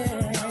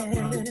bear.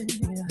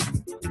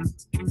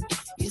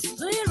 You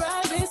stood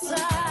right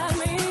beside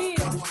me,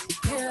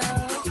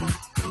 yeah,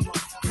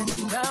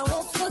 and I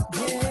won't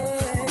forget.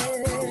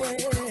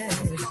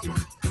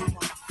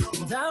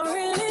 And I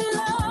really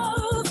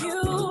love you.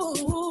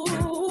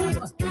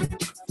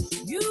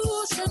 You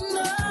should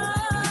know.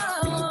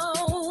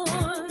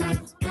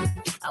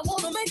 I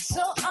wanna make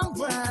sure I'm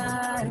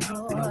right,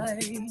 boy,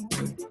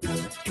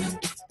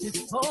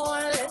 before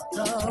I let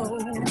go.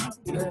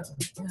 Yeah, yeah,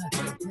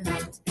 yeah.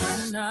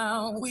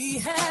 Now we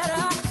had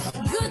a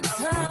good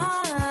time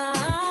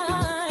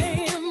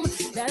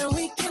that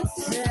we can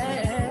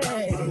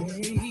say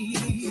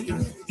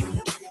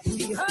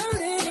we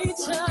hurted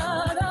each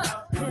other.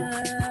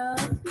 Yeah,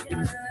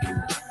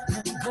 yeah.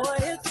 Boy,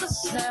 it's a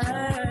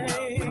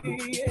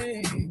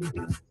shame.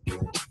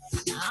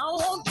 I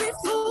won't be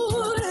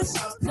foolish,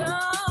 no.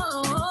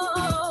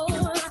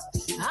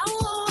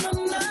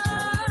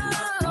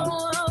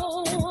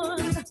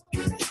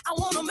 I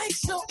wanna make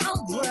sure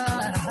I'm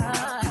right,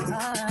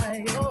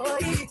 oh,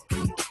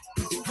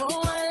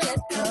 before I let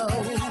go.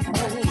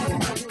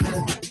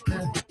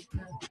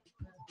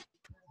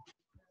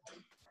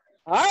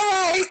 All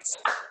right.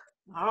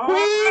 All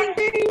right.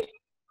 Queen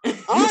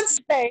on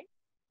stage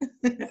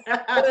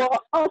for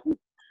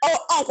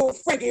Uncle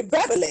Frankie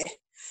Beverly.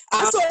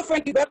 I saw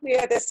Frankie Beverly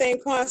at that same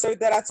concert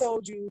that I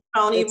told you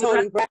Tony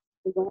Tony Brown,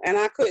 and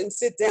I couldn't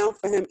sit down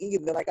for him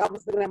either. Like I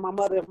was looking at my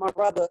mother and my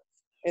brother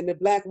and the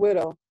Black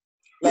Widow.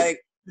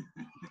 Like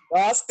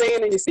y'all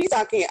staying in your seats.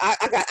 I can't. I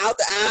got out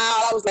the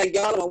aisle. I was like,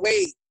 y'all don't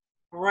wait.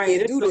 Right.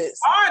 Can't do this.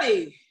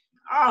 Party.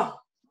 Oh.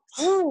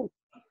 Ooh,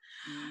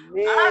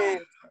 man.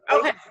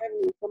 Okay.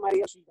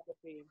 Somebody else you gotta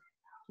see.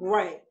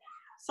 Right.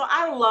 So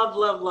I love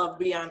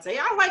Beyonce.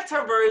 I liked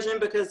her version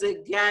because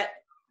it got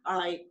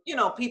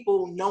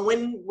people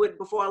knowing what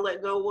Before I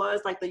Let Go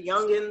was, like the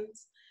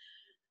youngins.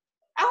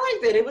 I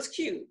liked it. It was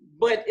cute,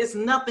 but it's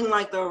nothing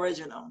like the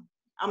original.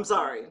 I'm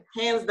sorry.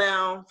 Hands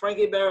down,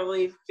 Frankie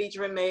Beverly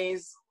featuring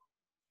Maze.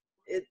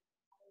 It's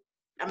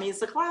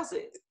a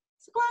classic.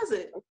 It's a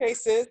classic. Okay,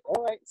 sis.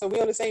 All right. So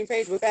we're on the same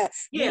page with that.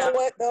 Yeah. You know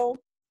what, though?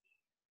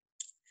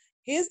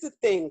 Here's the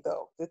thing,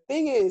 though. The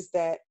thing is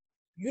that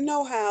you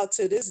know how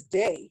to this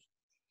day,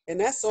 and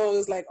that song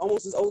is like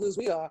almost as old as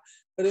we are,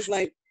 but it's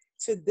like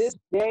to this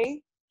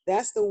day,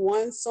 that's the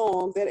one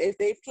song that if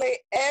they play,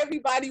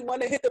 everybody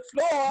want to hit the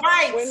floor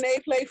Right. when they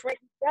play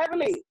Frankie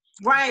Beverly.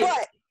 Right.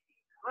 But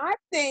I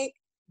think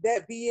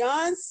that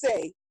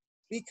Beyonce,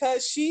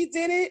 because she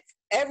did it,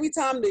 every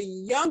time the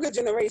younger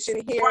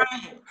generation hear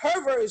Right.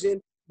 her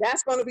version,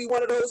 that's going to be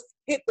one of those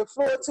hit the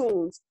floor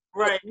tunes.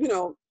 Right. You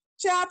know,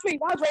 child, please,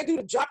 I was ready to do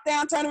the drop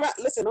down, turn around.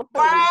 Listen, I'm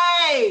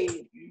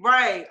telling you.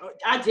 Right.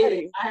 I did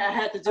it. I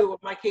had to do it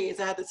with my kids.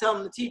 I had to tell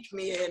them to teach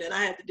me it, and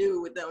I had to do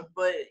it with them.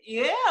 But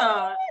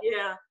yeah.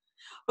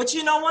 But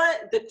you know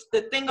what?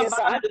 The thing Yes,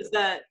 about it is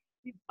that,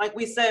 like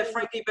we said,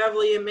 Frankie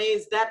Beverly and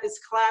Maze, that is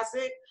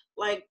classic.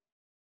 Like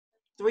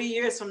 3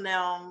 years from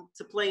now,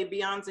 to play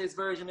Beyonce's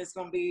version, it's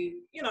gonna be,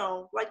 you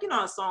know, like, you know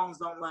how songs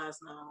don't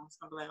last now. It's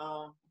gonna be like,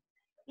 oh,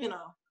 you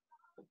know.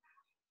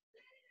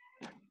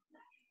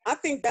 I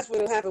think that's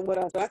what'll happen with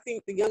us. I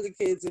think the younger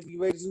kids, if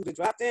you ready to do the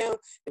drop down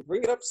and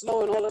bring it up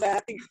slow and all of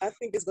that, I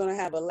think it's gonna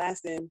have a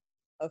lasting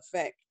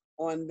effect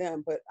on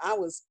them. But I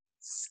was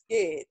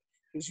scared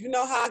because you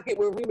know how I get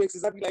with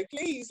remixes. I'd be like,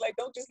 please, like,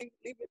 don't just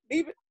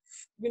leave it.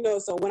 You know.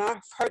 So when I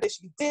heard that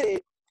she did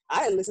it,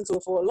 I hadn't listened to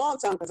it for a long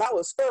time because I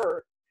was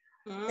scared.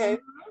 Okay.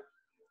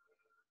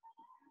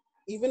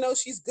 Even though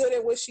she's good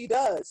at what she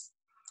does,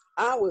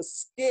 I was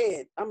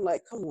scared. I'm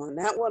like, come on,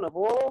 that one of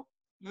all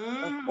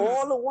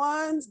the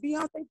ones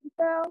Beyonce can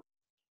tell.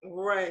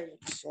 Right.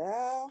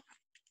 Child.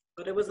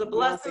 But it was a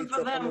blessing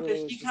for them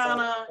because she kind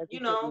of, you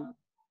know,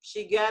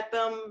 she got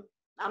them,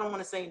 I don't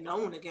want to say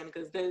known again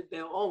because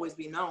they'll always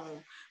be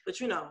known. But,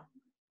 you know,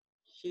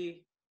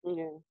 she.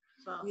 Yeah.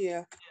 So,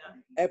 yeah.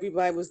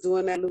 Everybody was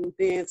doing that little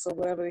dance or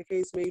whatever the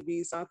case may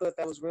be. So I thought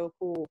that was real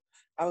cool.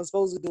 I was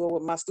supposed to do it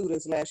with my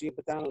students last year,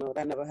 but I don't know.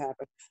 That never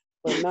happened.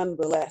 But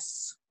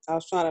nonetheless, I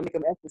was trying to make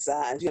them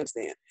exercise. You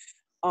understand?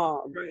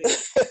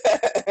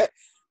 Right.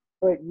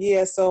 But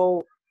yeah,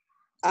 so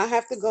I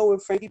have to go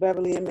with Frankie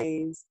Beverly and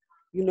Maze.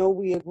 You know,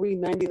 we agree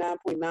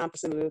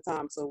 99.9% of the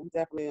time, so we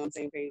definitely on the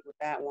same page with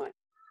that one.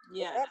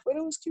 Yeah. But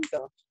it was cute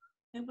though.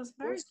 It was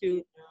very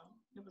cute.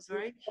 It was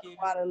very cute.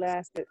 While it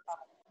lasted,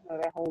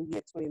 that whole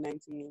year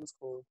 2019, it was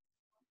cool.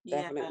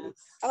 Definitely.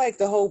 Yes. I like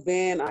the whole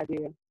band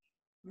idea.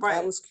 Right.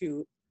 That was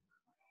cute.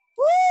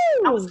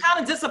 I was kind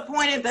of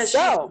disappointed that she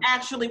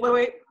actually,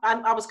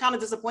 I was kind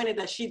of disappointed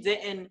that she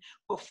didn't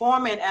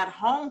perform it at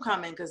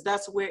Homecoming because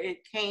that's where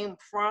it came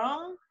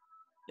from.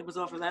 It was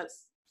off of that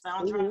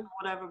soundtrack or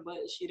whatever,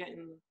 but she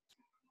didn't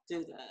do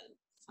that.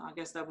 So I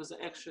guess that was an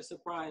extra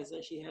surprise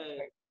that she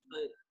had.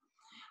 But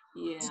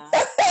yeah.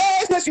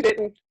 No, she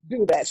didn't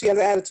do that. She has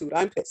an attitude.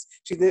 I'm pissed.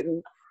 She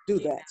didn't do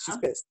that. She's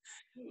pissed.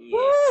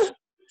 Yeah.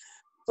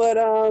 But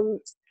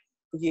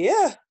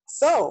yeah.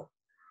 So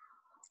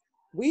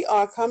we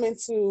are coming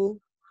to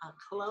a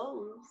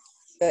close.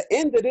 The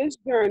end of this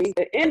journey,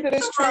 the end of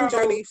this trend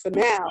journey for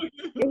now.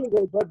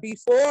 Anyway, but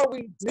before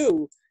we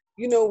do,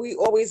 you know, we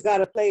always got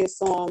to play a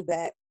song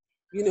that,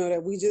 you know,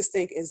 that we just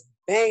think is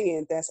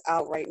banging that's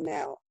out right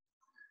now.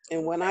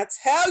 And when I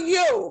tell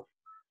you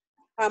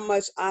how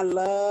much I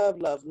love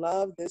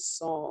this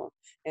song,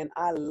 and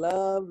I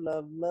love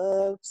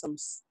some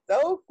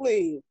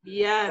Stokely.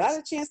 Yeah. Got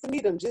a chance to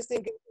meet him, just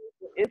didn't get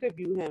to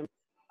interview him.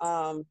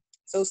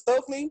 So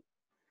Stokely,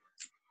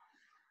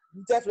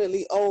 you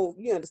definitely owe,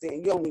 you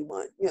understand, you owe me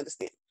one, you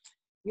understand.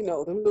 You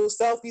know, the little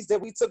selfies that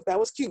we took, that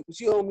was cute, but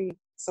you owe me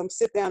some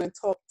sit down and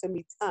talk to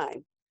me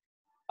time.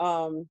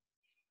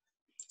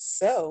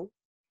 So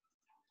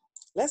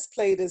let's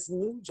play this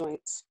new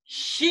joint.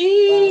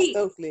 She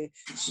Stokely.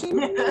 She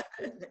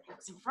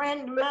it's a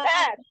friend of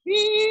mine.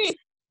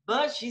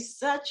 But she's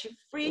such a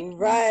freak.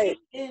 Right.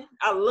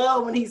 I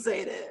love when he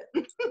say that.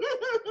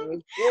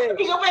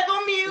 He go back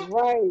on mute.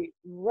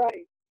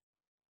 Right.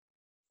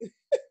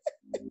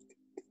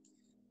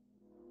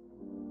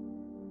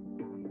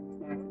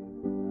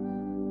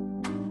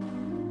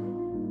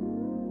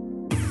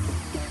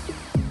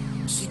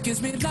 She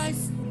gives me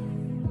life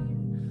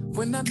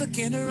when I look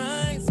in her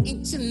eyes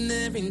each and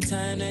every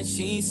time that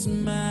she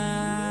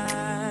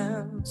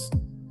smiles.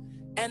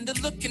 And the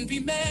look can be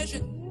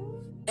measured.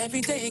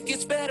 Every day it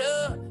gets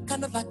better,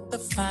 kind of like the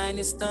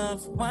finest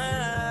of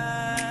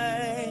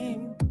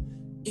wine.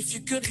 If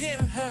you could hear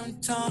her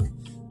talk,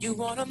 you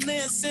wanna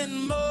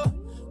listen more.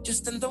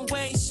 Just in the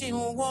way she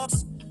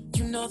walks,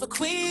 you know the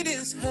queen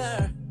is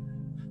her.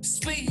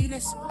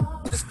 Sweetness,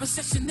 this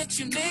position that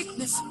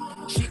uniqueness.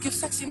 She gives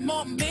sexy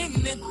more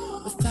meaning.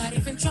 Without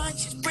even trying,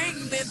 she's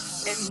breathing.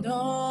 And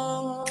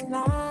all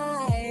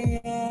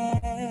I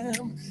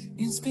am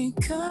is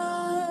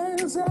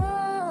because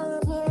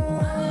of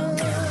her.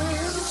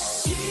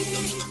 She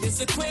is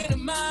a queen of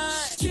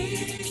mine,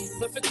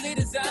 perfectly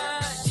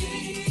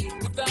designed.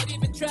 Without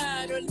even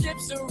trying, her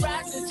lips are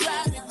rising,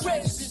 drive me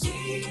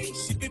crazy.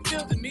 She be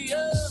building me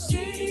up,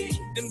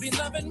 then be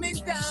loving me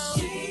down.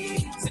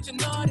 Such a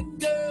naughty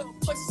girl,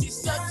 but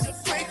she's such a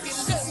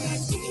freaking girl.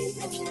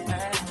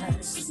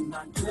 She's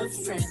my good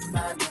friend,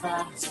 my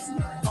advice,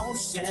 my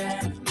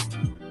ocean.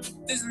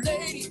 This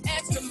lady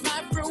adds to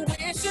my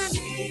fruition.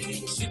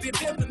 She be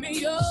building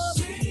me up,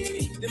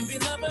 then be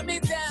loving me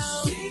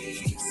down.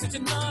 Such a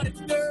naughty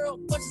girl,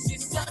 but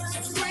she's such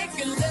a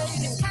freaking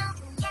lady.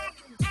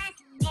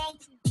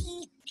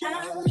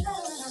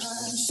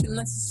 She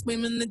likes to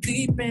swim in the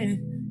deep end.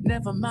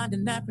 never mind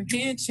an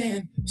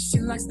apprehension. She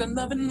likes the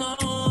loving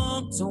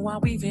long, so I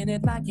weave in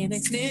it like an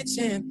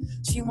extension.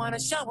 She wanna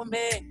shower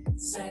me,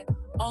 said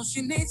all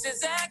she needs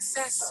is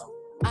access.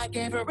 I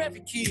gave her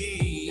every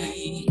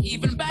key,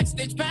 even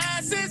backstage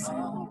passes.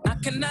 I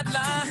cannot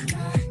lie,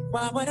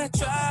 why would I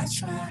try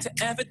to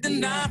ever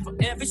deny?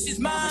 Forever she's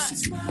mine,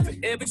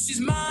 forever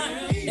she's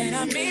mine, and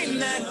I mean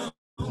that.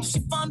 She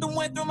found a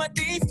way through my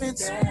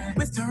defense.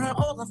 With her and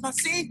all of my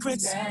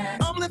secrets.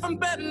 I'm living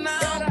better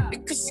now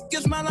because she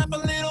gives my life a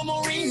little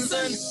more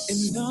reason.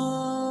 And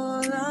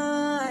all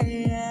I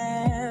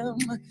am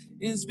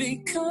is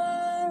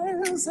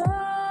because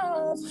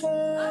of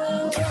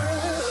her.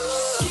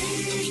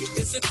 She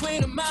is a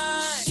queen of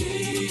mine,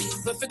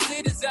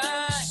 perfectly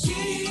designed.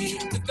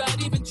 Without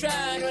even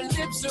trying, her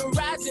lips are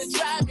rising,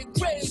 drive me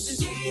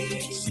crazy.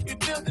 She be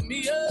building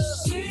me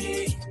up,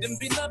 then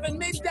be loving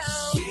me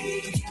down.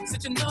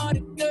 Such a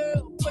naughty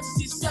girl, but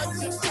she's such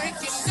a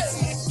freaking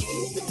lady.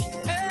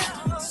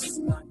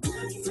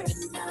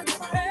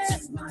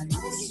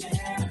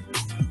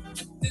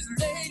 This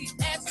lady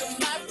after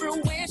my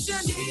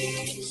fruition,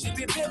 she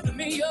be building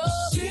me up,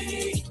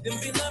 then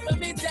be loving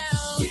me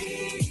down.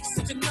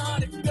 Such a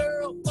naughty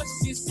girl, but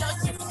she's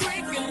such a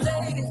freaking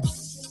lady.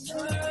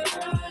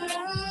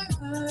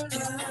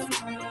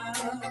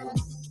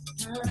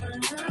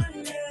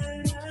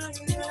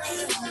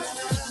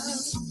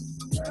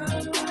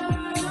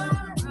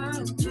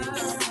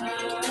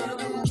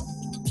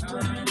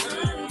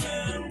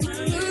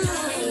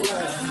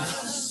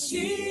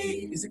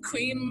 She is a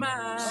queen of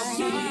mine,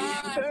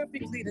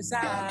 perfectly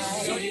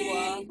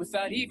designed.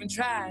 Without even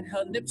trying,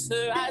 her lips,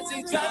 her eyes,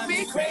 they drive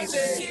me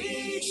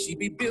crazy. She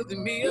be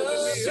building me up,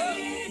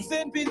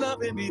 then be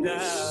loving me down.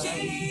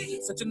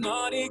 Such a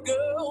naughty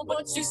girl,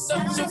 but she's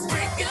such a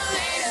freaking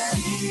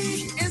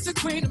lady. Is a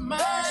queen of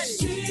mine,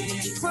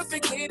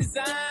 perfectly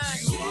designed.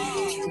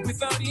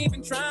 Without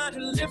even trying, her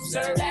lips,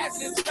 her eyes,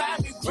 they drive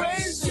me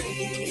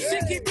crazy. She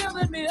keep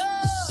building me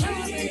up,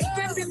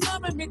 then be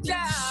loving me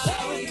down.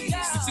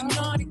 Such a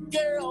naughty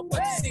girl,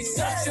 but she's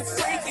such a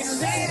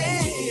freaking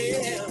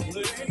lady.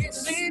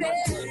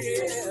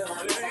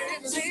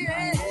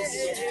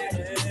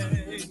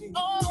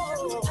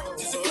 Oh,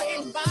 she's a queen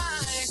of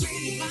mine.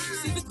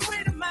 She's a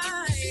queen of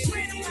mine.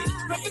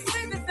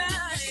 Perfectly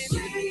designed.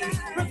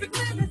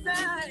 Perfectly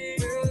designed.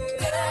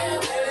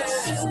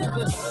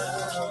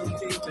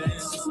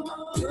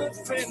 Good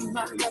friend,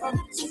 my love.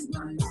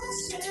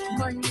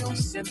 My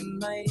ocean,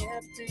 my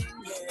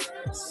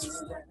happiness.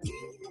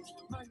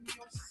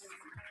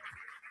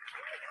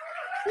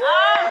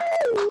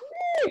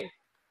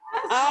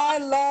 I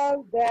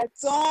love that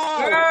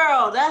song.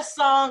 Girl, that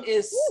song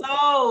is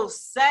so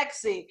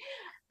sexy.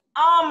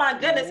 Oh my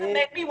goodness, it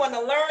made me want to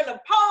learn the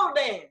pole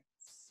dance.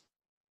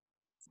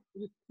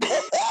 You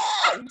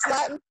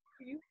sliding?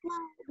 You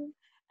sliding?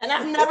 And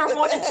I've never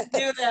wanted to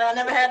do that. I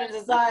never had a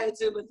desire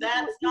to, but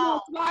that You gonna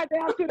song. slide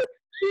down to the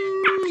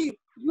G.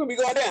 You're gonna be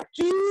going down.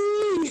 G.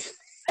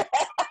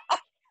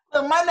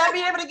 I might not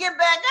be able to get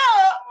back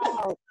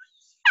up.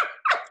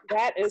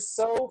 That is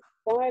so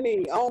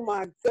funny. Oh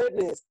my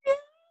goodness.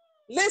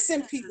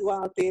 Listen, people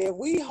out there,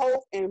 we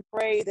hope and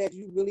pray that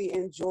you really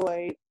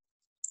enjoyed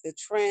the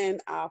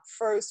trend, our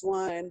first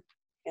one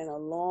in a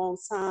long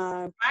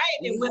time. Right?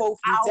 We And with hope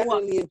you our,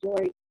 definitely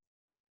enjoyed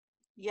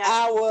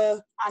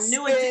our our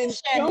new Spin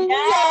edition. Junior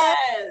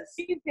Yes.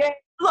 DJ.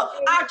 Look,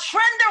 our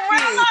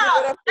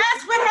Trenderella.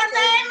 That's what her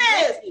name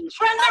is.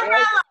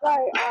 Trenderella. That's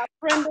right, our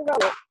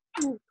Trenderella.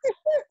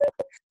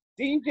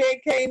 DJ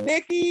K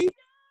Nikki.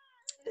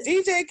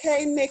 DJ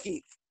K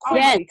Nikki.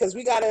 Yes. Because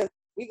we gotta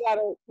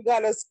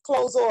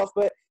close off,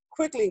 but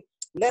quickly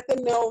let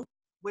them know,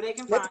 Where they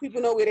can let find the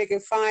people know where they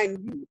can find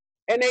you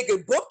and they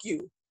can book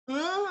you.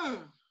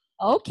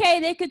 Okay,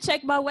 they could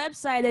check my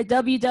website at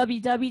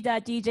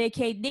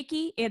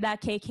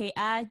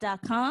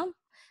www.djknikki.kki.com.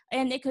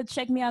 And they could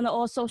check me out on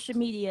all social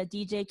media,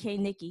 DJ K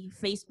Nikki,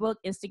 Facebook,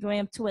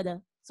 Instagram, Twitter.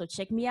 So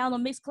check me out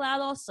on Mixcloud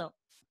also.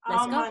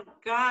 Let's go. My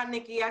God,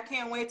 Nikki, I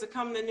can't wait to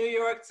come to New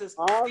York to see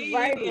you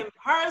in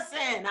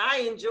person.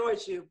 I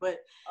enjoyed you, but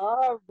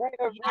all right.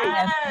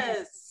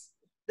 Yes,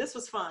 this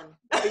was fun.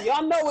 So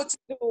y'all know what to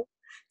do.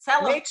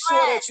 Make sure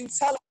that you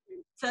tell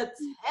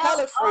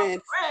a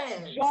friend.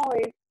 Friend.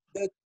 Join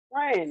the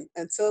trend.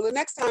 Until the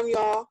next time,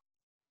 y'all.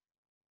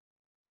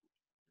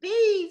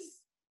 Peace.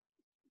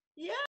 Yeah.